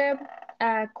literatura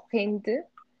corrente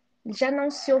já não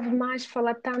se ouve mais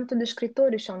falar tanto de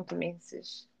escritores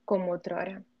sãotomenses como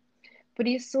outrora. Por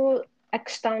isso, a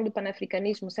questão do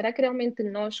panafricanismo, será que realmente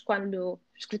nós, quando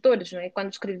escritores, não é?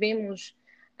 Quando escrevemos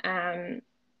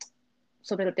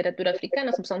sobre a literatura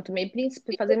africana, sobre São Tomé e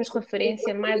Príncipe, fazemos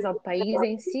referência mais ao país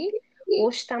em si, ou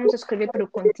estamos a escrever para o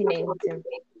continente?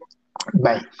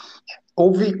 Bem,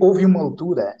 houve uma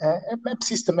altura, é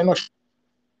preciso também nós...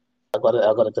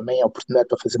 Agora também é a oportunidade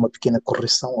para fazer uma pequena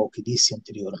correção ao que disse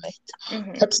anteriormente.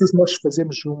 É preciso nós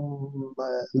fazermos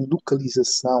uma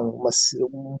localização,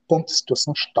 um ponto de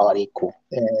situação histórico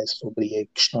sobre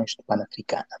questões do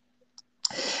pan-africana.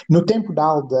 No tempo da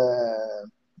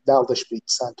Alda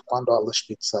Espírito Santo, quando a Alda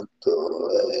Espírito Santo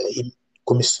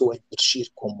começou a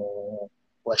emergir com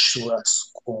o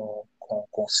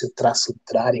seu traço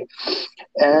literário,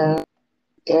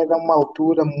 era uma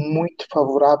altura muito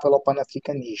favorável ao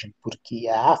panafricanismo, porque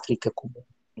a África, como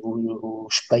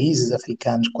os países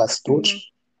africanos quase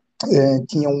todos,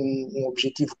 tinham um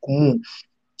objetivo comum,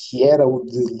 que era o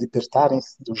de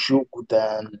libertarem-se do jugo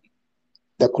da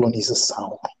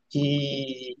colonização.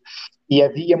 E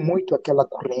havia muito aquela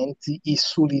corrente e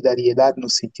solidariedade no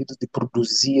sentido de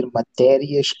produzir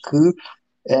matérias que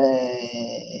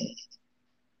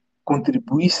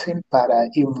contribuíssem para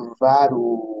elevar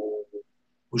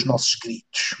os nossos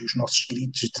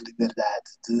gritos de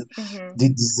liberdade, de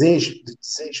desejo de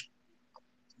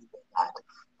liberdade.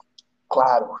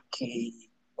 Claro que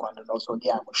quando nós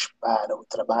olhamos para o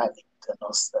trabalho da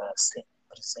nossa sempre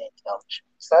presente alta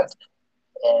universidade,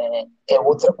 é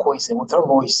outra coisa, é outra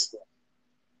voz,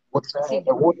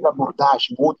 é outra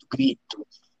abordagem, outro grito.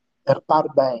 Repara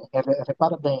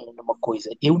bem numa coisa.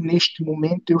 Eu, neste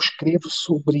momento, eu escrevo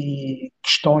sobre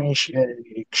questões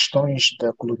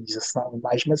da colonização e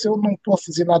mais, mas eu não estou a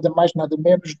fazer nada mais, nada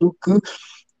menos do que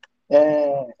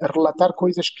relatar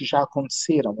coisas que já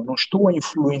aconteceram. Eu não estou a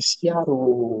influenciar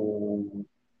o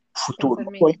futuro,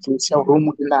 não estou a influenciar o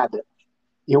rumo de nada.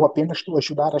 Eu apenas estou a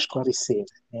ajudar a esclarecer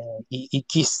e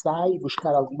quiçá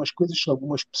buscar algumas coisas que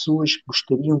algumas pessoas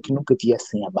gostariam que nunca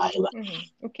viessem à baila.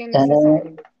 O que é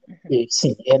necessário.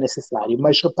 Sim, é necessário.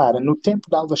 Mas repara, no tempo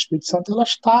da Alva Espírito Santo, ela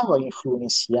estava a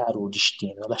influenciar o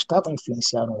destino, ela estava a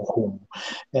influenciar um rumo.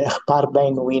 Repare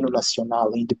bem no hino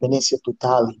nacional, a independência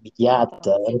total,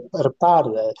 imediata.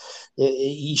 Repara,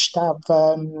 e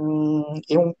estava.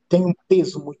 Tem um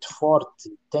peso muito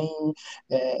forte,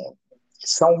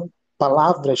 são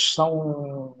palavras,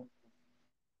 são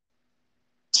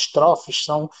estrofes,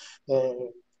 são.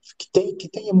 Que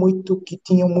tinham muito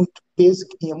peso,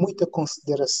 que tinham muita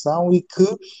consideração e que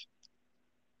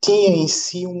tinha em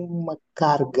si uma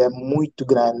carga muito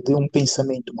grande, um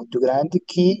pensamento muito grande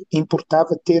que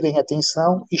importava terem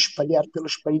atenção e espalhar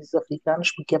pelos países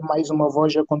africanos porque é mais uma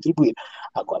voz a contribuir.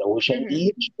 Agora, hoje em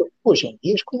dia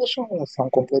as coisas são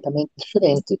completamente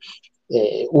diferentes.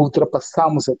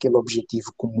 Ultrapassamos aquele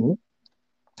objetivo comum.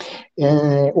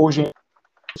 Hoje em dia,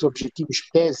 os objetivos,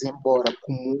 pese embora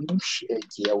comuns,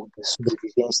 que é o de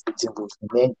sobrevivência e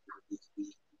desenvolvimento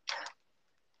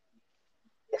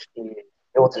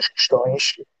e outras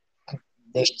questões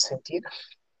neste sentido,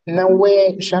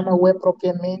 já não há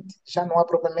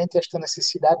propriamente esta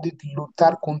necessidade de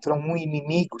lutar contra um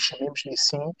inimigo, chamemos-lhe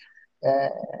assim,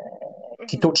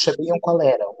 que todos sabiam qual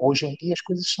era. Hoje em dia as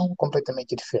coisas são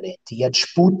completamente diferentes e a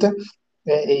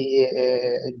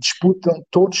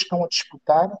todos estão a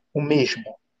disputar o mesmo.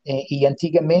 E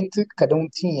antigamente cada um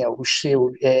tinha o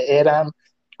seu,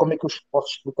 como é que eu posso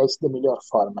explicar isso da melhor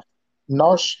forma?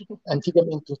 Nós,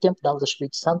 antigamente, no tempo da Alva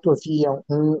Espírito Santo, havia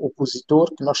um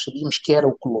opositor que nós sabíamos que era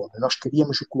o colono. Nós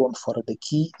queríamos o colono fora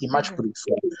daqui e mais por aí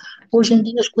fora. Hoje em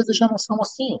dia as coisas já não são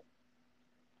assim.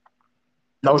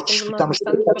 Nós disputamos...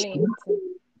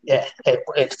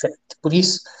 É diferente. Por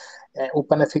isso, o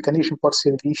panafricanismo pode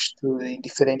ser visto em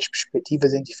diferentes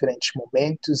perspectivas, em diferentes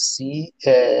momentos e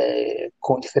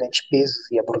com diferentes pesos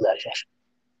e abordagens.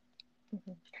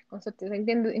 Com certeza,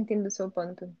 entendo o seu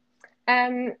ponto.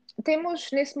 Temos,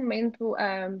 nesse momento,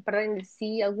 para além de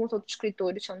si, alguns outros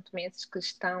escritores sãotomenses que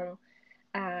estão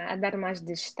a dar mais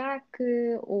destaque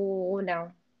ou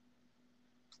não?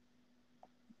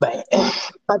 Bem,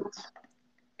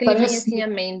 que lhe vem assim à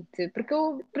mente?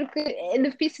 Porque é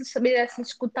difícil saber, assim,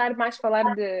 escutar mais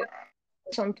falar de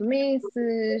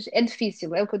Sãotomenses. É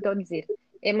difícil, é o que eu estou a dizer.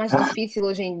 É mais difícil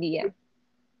hoje em dia.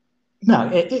 Não,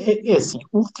 é assim,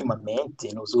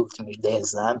 ultimamente, nos últimos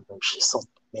 10 anos, São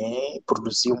Tomé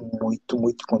produziu muito,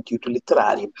 muito conteúdo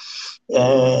literário.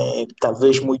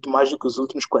 Talvez muito mais do que os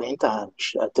últimos 40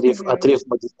 anos.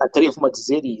 Atrevo-me a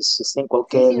dizer isso, sem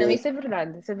qualquer... Sim, não, isso é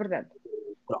verdade, isso é verdade.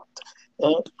 Pronto.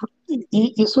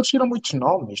 E surgiram muitos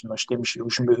nomes. Nós temos, eu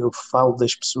falo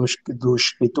das pessoas, dos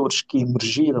escritores que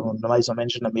emergiram mais ou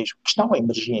menos na mesma, que estão a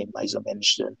emergir mais ou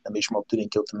menos na mesma altura em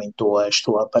que eu também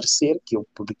estou a aparecer, que eu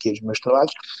publiquei os meus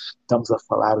trabalhos. Estamos a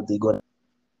falar de Glória,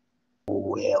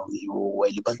 o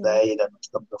Hélio Bandeira, nós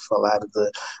estamos a falar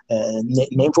de...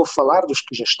 nem vou falar dos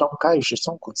que já estão cá e já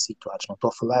são conceituados. Não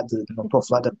estou a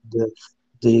falar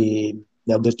de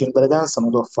Albertino Bragança, não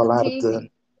estou a falar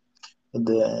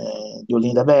de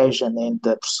Olinda Beja, nem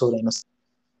da professora Inocência,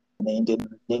 nem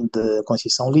de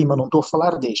Conceição Lima, não estou a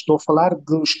falar deste, estou a falar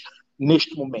dos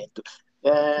neste momento.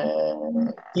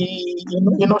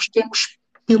 E nós temos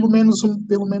pelo menos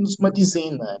uma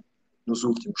dezena nos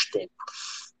últimos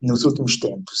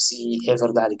tempos, e é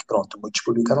verdade que, pronto, muitos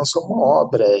publicaram só uma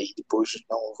obra e depois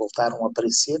não voltaram a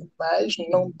aparecer, mas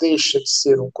não deixa de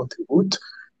ser um contributo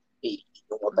e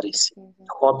um aparece.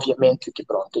 Obviamente que,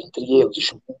 pronto, entre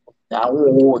eles há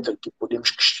um ou outro que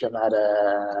podemos questionar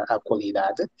a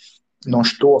qualidade. Não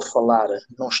estou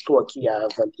aqui a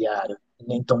avaliar,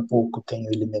 nem tampouco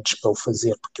tenho elementos para o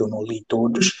fazer, porque eu não li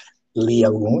todos, li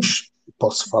alguns,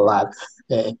 posso falar,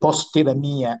 posso ter a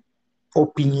minha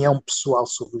opinião pessoal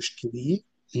sobre os que li,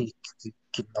 e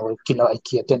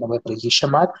que até não é para aqui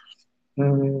chamar,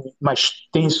 mas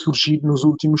tem surgido nos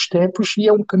últimos tempos e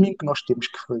é um caminho que nós temos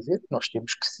que fazer, que nós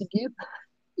temos que seguir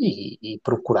e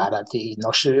procurar. E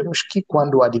nós sabemos que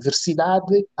quando há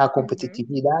diversidade, há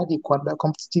competitividade, e quando há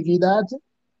competitividade,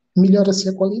 melhora-se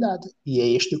a qualidade. E é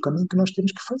este o caminho que nós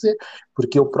temos que fazer.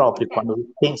 Porque eu próprio,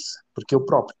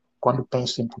 quando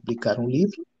penso em publicar um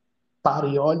livro, paro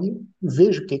e olho,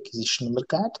 vejo o que é que existe no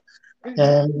mercado,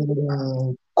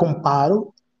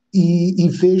 comparo e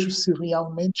vejo se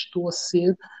realmente estou a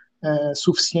ser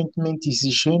suficientemente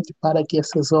exigente para que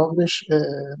essas obras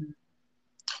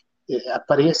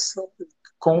apareçam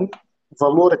com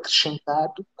valor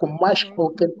acrescentado, com mais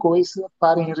qualquer coisa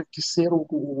para enriquecer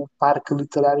o parque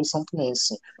literário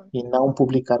sãotomense e não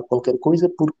publicar qualquer coisa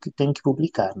porque tem que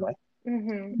publicar, não é?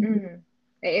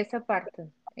 É essa parte,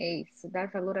 é isso, dar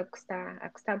valor a que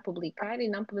está a publicar e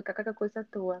não publicar qualquer coisa à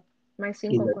toa, mas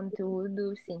sim com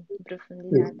conteúdo, sim, de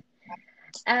profundidade.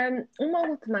 Uma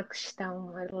última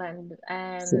questão, Orlando.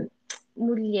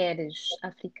 Mulheres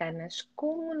africanas,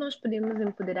 como nós podemos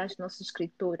empoderar as nossas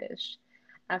escritoras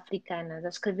africanas a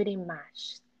escreverem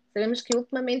mais? Sabemos que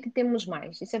ultimamente temos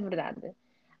mais, isso é verdade.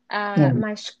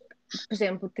 Mas, por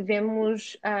exemplo,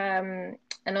 tivemos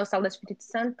a nossa aula de Espírito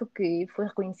Santo, que foi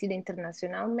reconhecida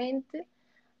internacionalmente,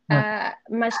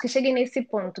 mas que cheguem nesse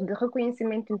ponto de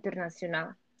reconhecimento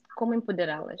internacional. Como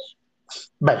empoderá-las?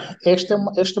 Bem, esta é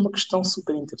uma questão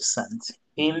super interessante.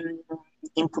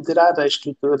 Empoderar as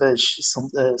escritoras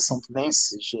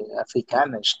são-tomenses,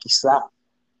 africanas, quiçá,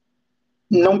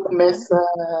 não começa,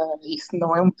 isso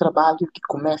não é um trabalho que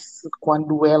começa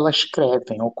quando elas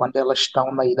escrevem ou quando elas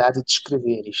estão na idade de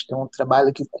escrever. Isto é um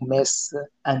trabalho que começa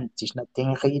antes, na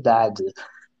tenra idade,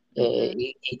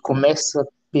 e começa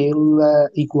pela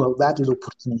igualdade de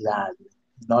oportunidade.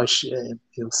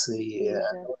 Eu sei,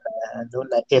 a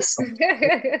dona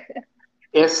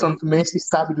é Sãotomense e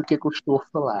sabe do que é que eu estou a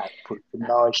falar, porque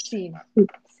Sim,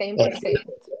 é,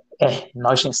 100%.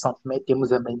 nós em São Tomé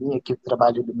temos a mania que o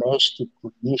trabalho do mestre,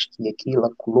 por isto e aquilo,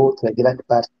 aquilo outro, a grande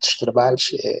parte dos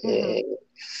trabalhos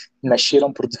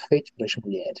nasceram por defeito das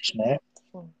mulheres, né?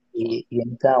 E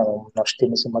então nós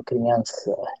temos uma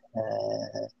criança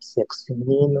de sexo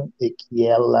feminino e que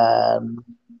ela,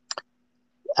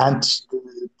 antes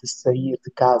de sair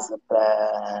de casa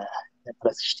para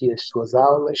assistir às suas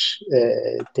aulas,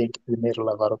 tem que primeiro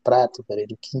lavar o prato, varrer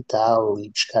o quintal e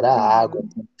buscar a água,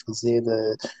 tem que fazer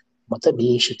mata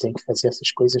bicho, tem que fazer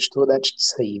essas coisas todas antes de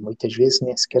sair. Muitas vezes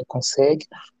nem sequer consegue,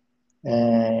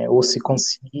 ou se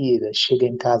conseguir, chega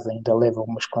em casa ainda leva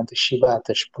umas quantas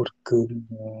chibatas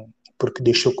porque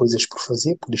deixou coisas por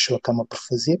fazer, porque deixou a cama por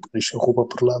fazer, porque deixou a roupa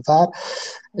por lavar,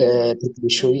 porque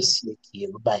deixou isso e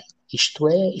aquilo. Bem, isto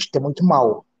é muito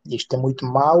mau. Isto é muito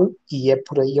mau e é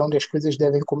por aí onde as coisas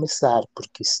devem começar,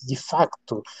 porque se de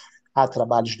facto há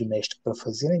trabalhos domésticos para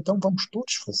fazer, então vamos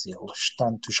todos fazê-los,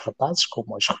 tanto os rapazes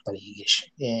como as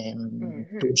raparigas,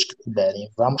 todos que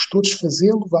puderem. Vamos todos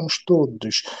fazê-lo, vamos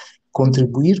todos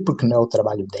contribuir, porque não é o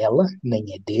trabalho dela,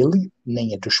 nem é dele,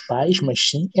 nem é dos pais, mas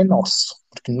sim é nosso.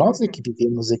 Porque nós é que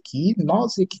vivemos aqui,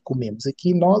 nós é que comemos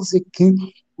aqui, nós é que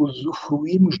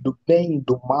usufruímos do bem e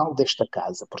do mal desta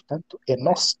casa. Portanto, é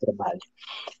nosso trabalho.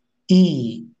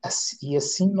 E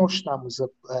assim nós estamos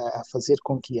a fazer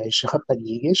com que as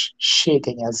raparigas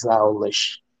cheguem às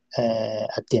aulas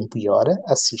a tempo e hora,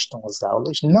 assistam às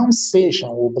aulas, não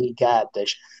sejam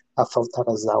obrigadas a faltar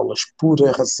às aulas por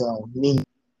razão nenhuma,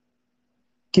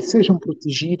 que sejam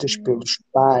protegidas pelos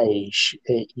pais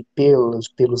e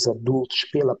pelos adultos,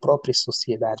 pela própria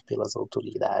sociedade, pelas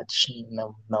autoridades,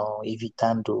 não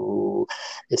evitando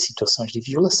situações de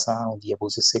violação, de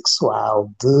abuso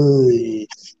sexual, de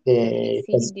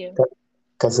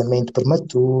casamento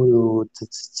prematuro,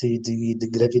 de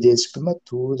gravidezes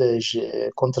prematuras,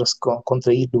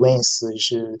 contrair doenças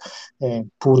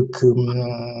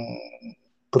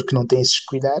porque não têm esses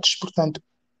cuidados. Portanto,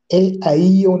 é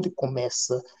aí onde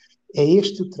começa, é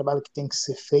este o trabalho que tem que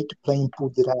ser feito para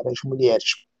empoderar as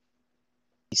mulheres.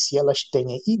 E se elas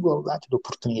têm igualdade de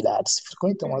oportunidades, se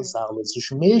frequentam as aulas, os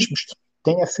mesmos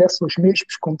têm acesso aos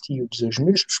mesmos conteúdos, aos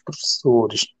mesmos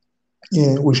professores,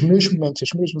 os mesmos momentos,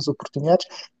 as mesmas oportunidades,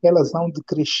 elas vão de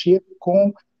crescer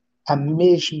a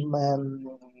mesma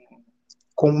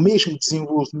com o mesmo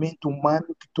desenvolvimento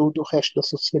humano que todo o resto da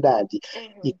sociedade.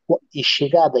 E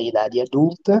chegada à idade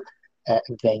adulta,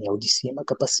 vem ao de cima a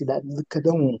capacidade de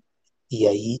cada um. E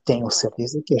aí tenho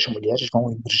certeza que as mulheres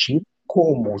vão emergir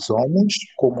como os homens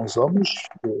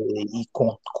e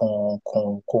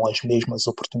com as mesmas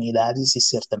oportunidades e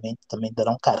certamente também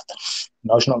darão carta.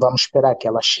 Nós não vamos esperar que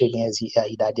elas cheguem à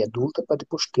idade adulta para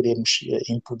depois queremos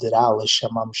empoderá-las,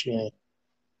 chamamos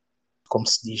como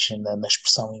se diz na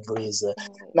expressão inglesa.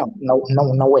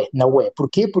 Não é.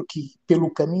 Porquê? Porque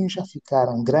pelo caminho já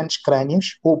ficaram grandes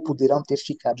crânios, ou poderão ter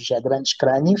ficado já grandes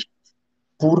crânios,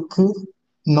 porque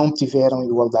não tiveram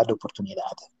igualdade de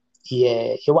oportunidade.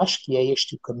 Eu acho que é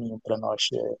este o caminho para nós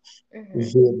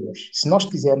vermos. Se nós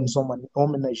quisermos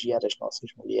homenagear as nossas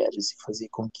mulheres e fazer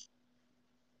com que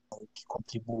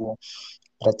contribuam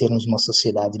para termos uma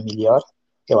sociedade melhor,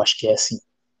 eu acho que é assim.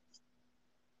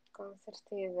 Com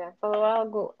certeza. Falou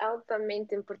algo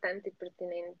altamente importante e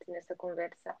pertinente nessa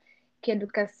conversa, que a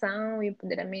educação e o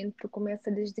empoderamento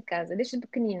começa desde casa, desde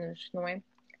pequeninos, não é?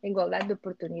 A igualdade de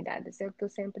oportunidades, é o que eu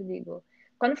sempre digo.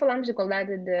 Quando falamos de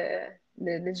igualdade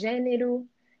de gênero,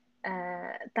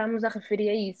 estamos a referir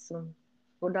a isso.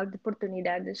 Igualdade de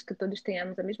oportunidades, que todos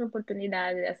tenhamos a mesma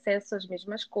oportunidade, acesso às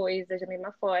mesmas coisas, da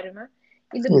mesma forma.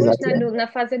 E depois, Exatamente. na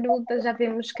fase adulta, já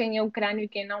vemos quem é o crânio e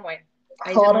quem não é.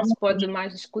 Aí já Ora, não se pode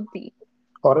mais discutir.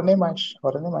 ora nem mais,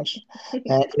 ora nem mais.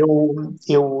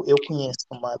 Eu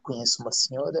conheço uma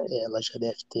senhora, ela já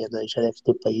deve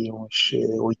ter para aí uns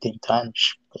 80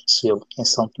 anos, penso eu, em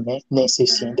São Tomé. Aham. Nem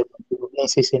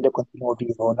sei se ainda continua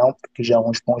viva ou não, porque já há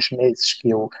uns bons meses que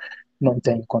eu não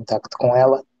tenho contacto com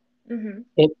ela. Uhum.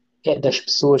 É, é das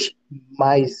pessoas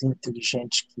mais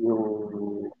inteligentes que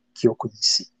eu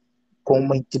conheci, com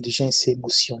uma inteligência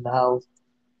emocional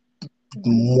Uhum.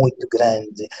 muito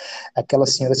grande. Aquela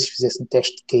senhora, se fizesse um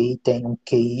teste de QI, tem um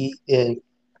QI,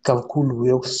 calculo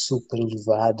eu, super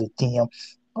elevado, tinha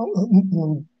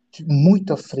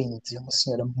muito à frente, uma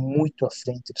senhora muito à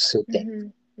frente do seu tempo.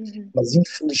 Uhum. Uhum. Mas,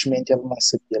 infelizmente, ela não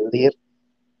sabia ler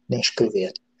nem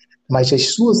escrever. Mas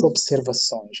as suas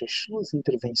observações, as suas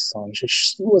intervenções,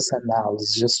 as suas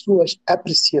análises, as suas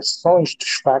apreciações dos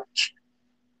factos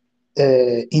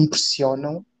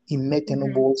impressionam Uhum. e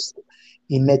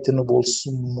metem no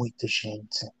bolso muita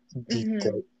gente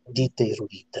dita, Uhum. dita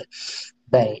erudita.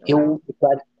 Bem, Uau.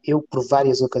 eu por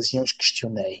várias ocasiões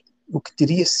questionei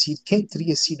quem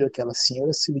teria sido aquela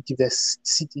senhora se lhe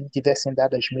tivessem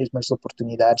dado as mesmas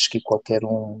oportunidades que qualquer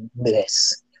um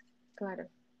merece. Claro.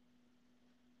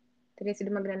 Teria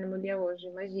sido uma grande mulher hoje,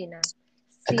 imagina.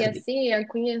 Se Acredito. assim a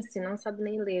conhece, não sabe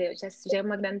nem ler, já é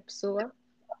uma grande pessoa.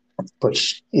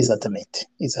 Pois, exatamente,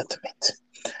 exatamente.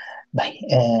 Bem,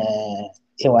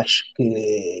 eu acho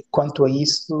que quanto a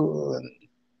isso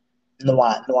não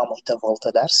há muita volta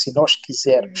a dar. Se nós Uhum.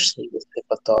 quisermos sair desse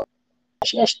repertório,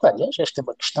 aliás, esta é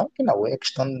uma questão que não é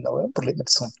um problema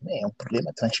de São Tomé, é um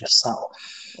problema transversal.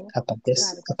 Oh, Acontece,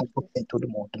 claro, com acontece certeza. em todo o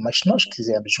mundo. Mas se nós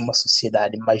quisermos uma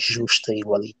sociedade mais justa e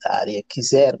igualitária,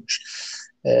 quisermos,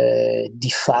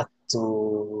 de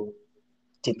facto,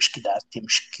 temos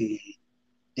que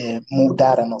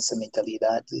mudar a nossa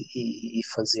mentalidade e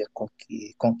fazer com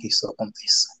que isso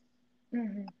aconteça.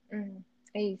 Uhum. Uhum.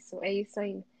 É isso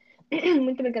aí.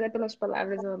 Muito obrigada pelas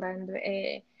palavras, Orlando.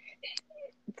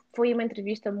 Foi uma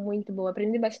entrevista muito boa,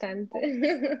 aprendi bastante.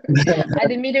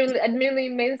 Admiro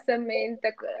imensamente.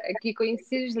 Aqui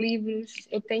conheci os livros,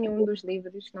 eu tenho um dos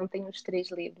livros, não tenho os três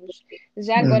livros.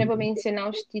 Já agora vou Hum, mencionar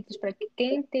os títulos para que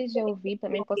quem esteja a ouvir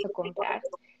também possa comprar.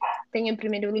 Tenho o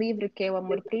primeiro livro, que é o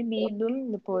Amor Proibido,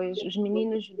 depois Os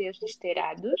Meninos Judeus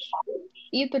Desterrados,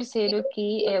 e o terceiro,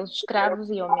 que é Os Escravos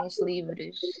e Homens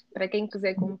Livres. Para quem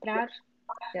quiser comprar,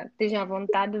 estejam à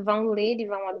vontade, vão ler e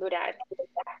vão adorar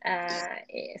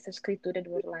essa escritura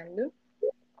do Orlando.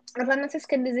 Orlando, não sei se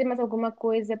quer dizer mais alguma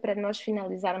coisa para nós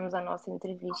finalizarmos a nossa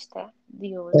entrevista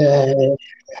de hoje.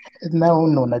 não,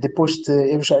 Nuna,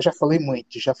 eu já falei muito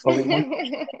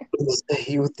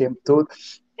aí o tempo todo,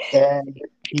 é,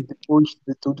 e depois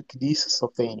de tudo que disse, só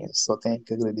tenho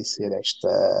que agradecer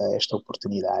esta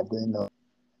oportunidade. Não,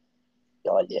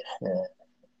 olha,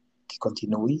 que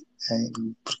continue,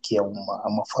 porque é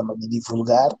uma forma de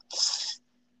divulgar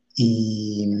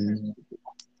Uhum.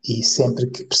 e, e sempre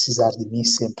que precisar de mim,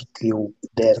 sempre que eu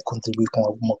puder contribuir com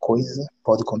alguma coisa,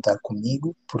 pode contar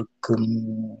comigo, porque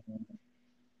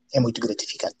é muito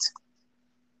gratificante.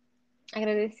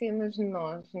 Agradecemos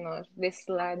nós, desse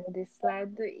lado, desse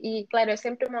lado. E, claro, é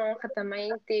sempre uma honra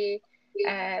também ter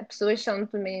pessoas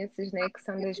são-tomenses, né, que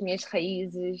são das minhas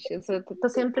raízes. Eu estou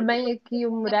sempre bem aqui,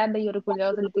 humorada e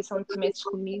orgulhosa de ter são-tomenses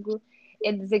comigo.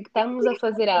 É dizer que estamos a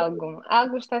fazer algo.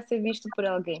 Algo está a ser visto por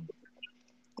alguém.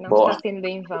 Não está Boa. sendo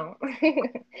em vão.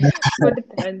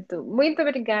 Portanto, muito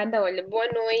obrigada. Olha, boa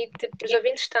noite. Para os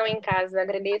ouvintes que estão em casa,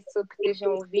 agradeço que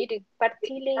estejam a ouvir e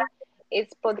partilhem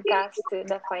esse podcast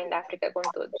da Find África com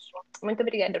todos. Muito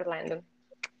obrigada, Orlando.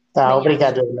 Tá, Bem-aja.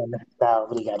 obrigado, Helena. Tá,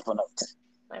 obrigado, boa noite.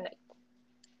 Boa noite.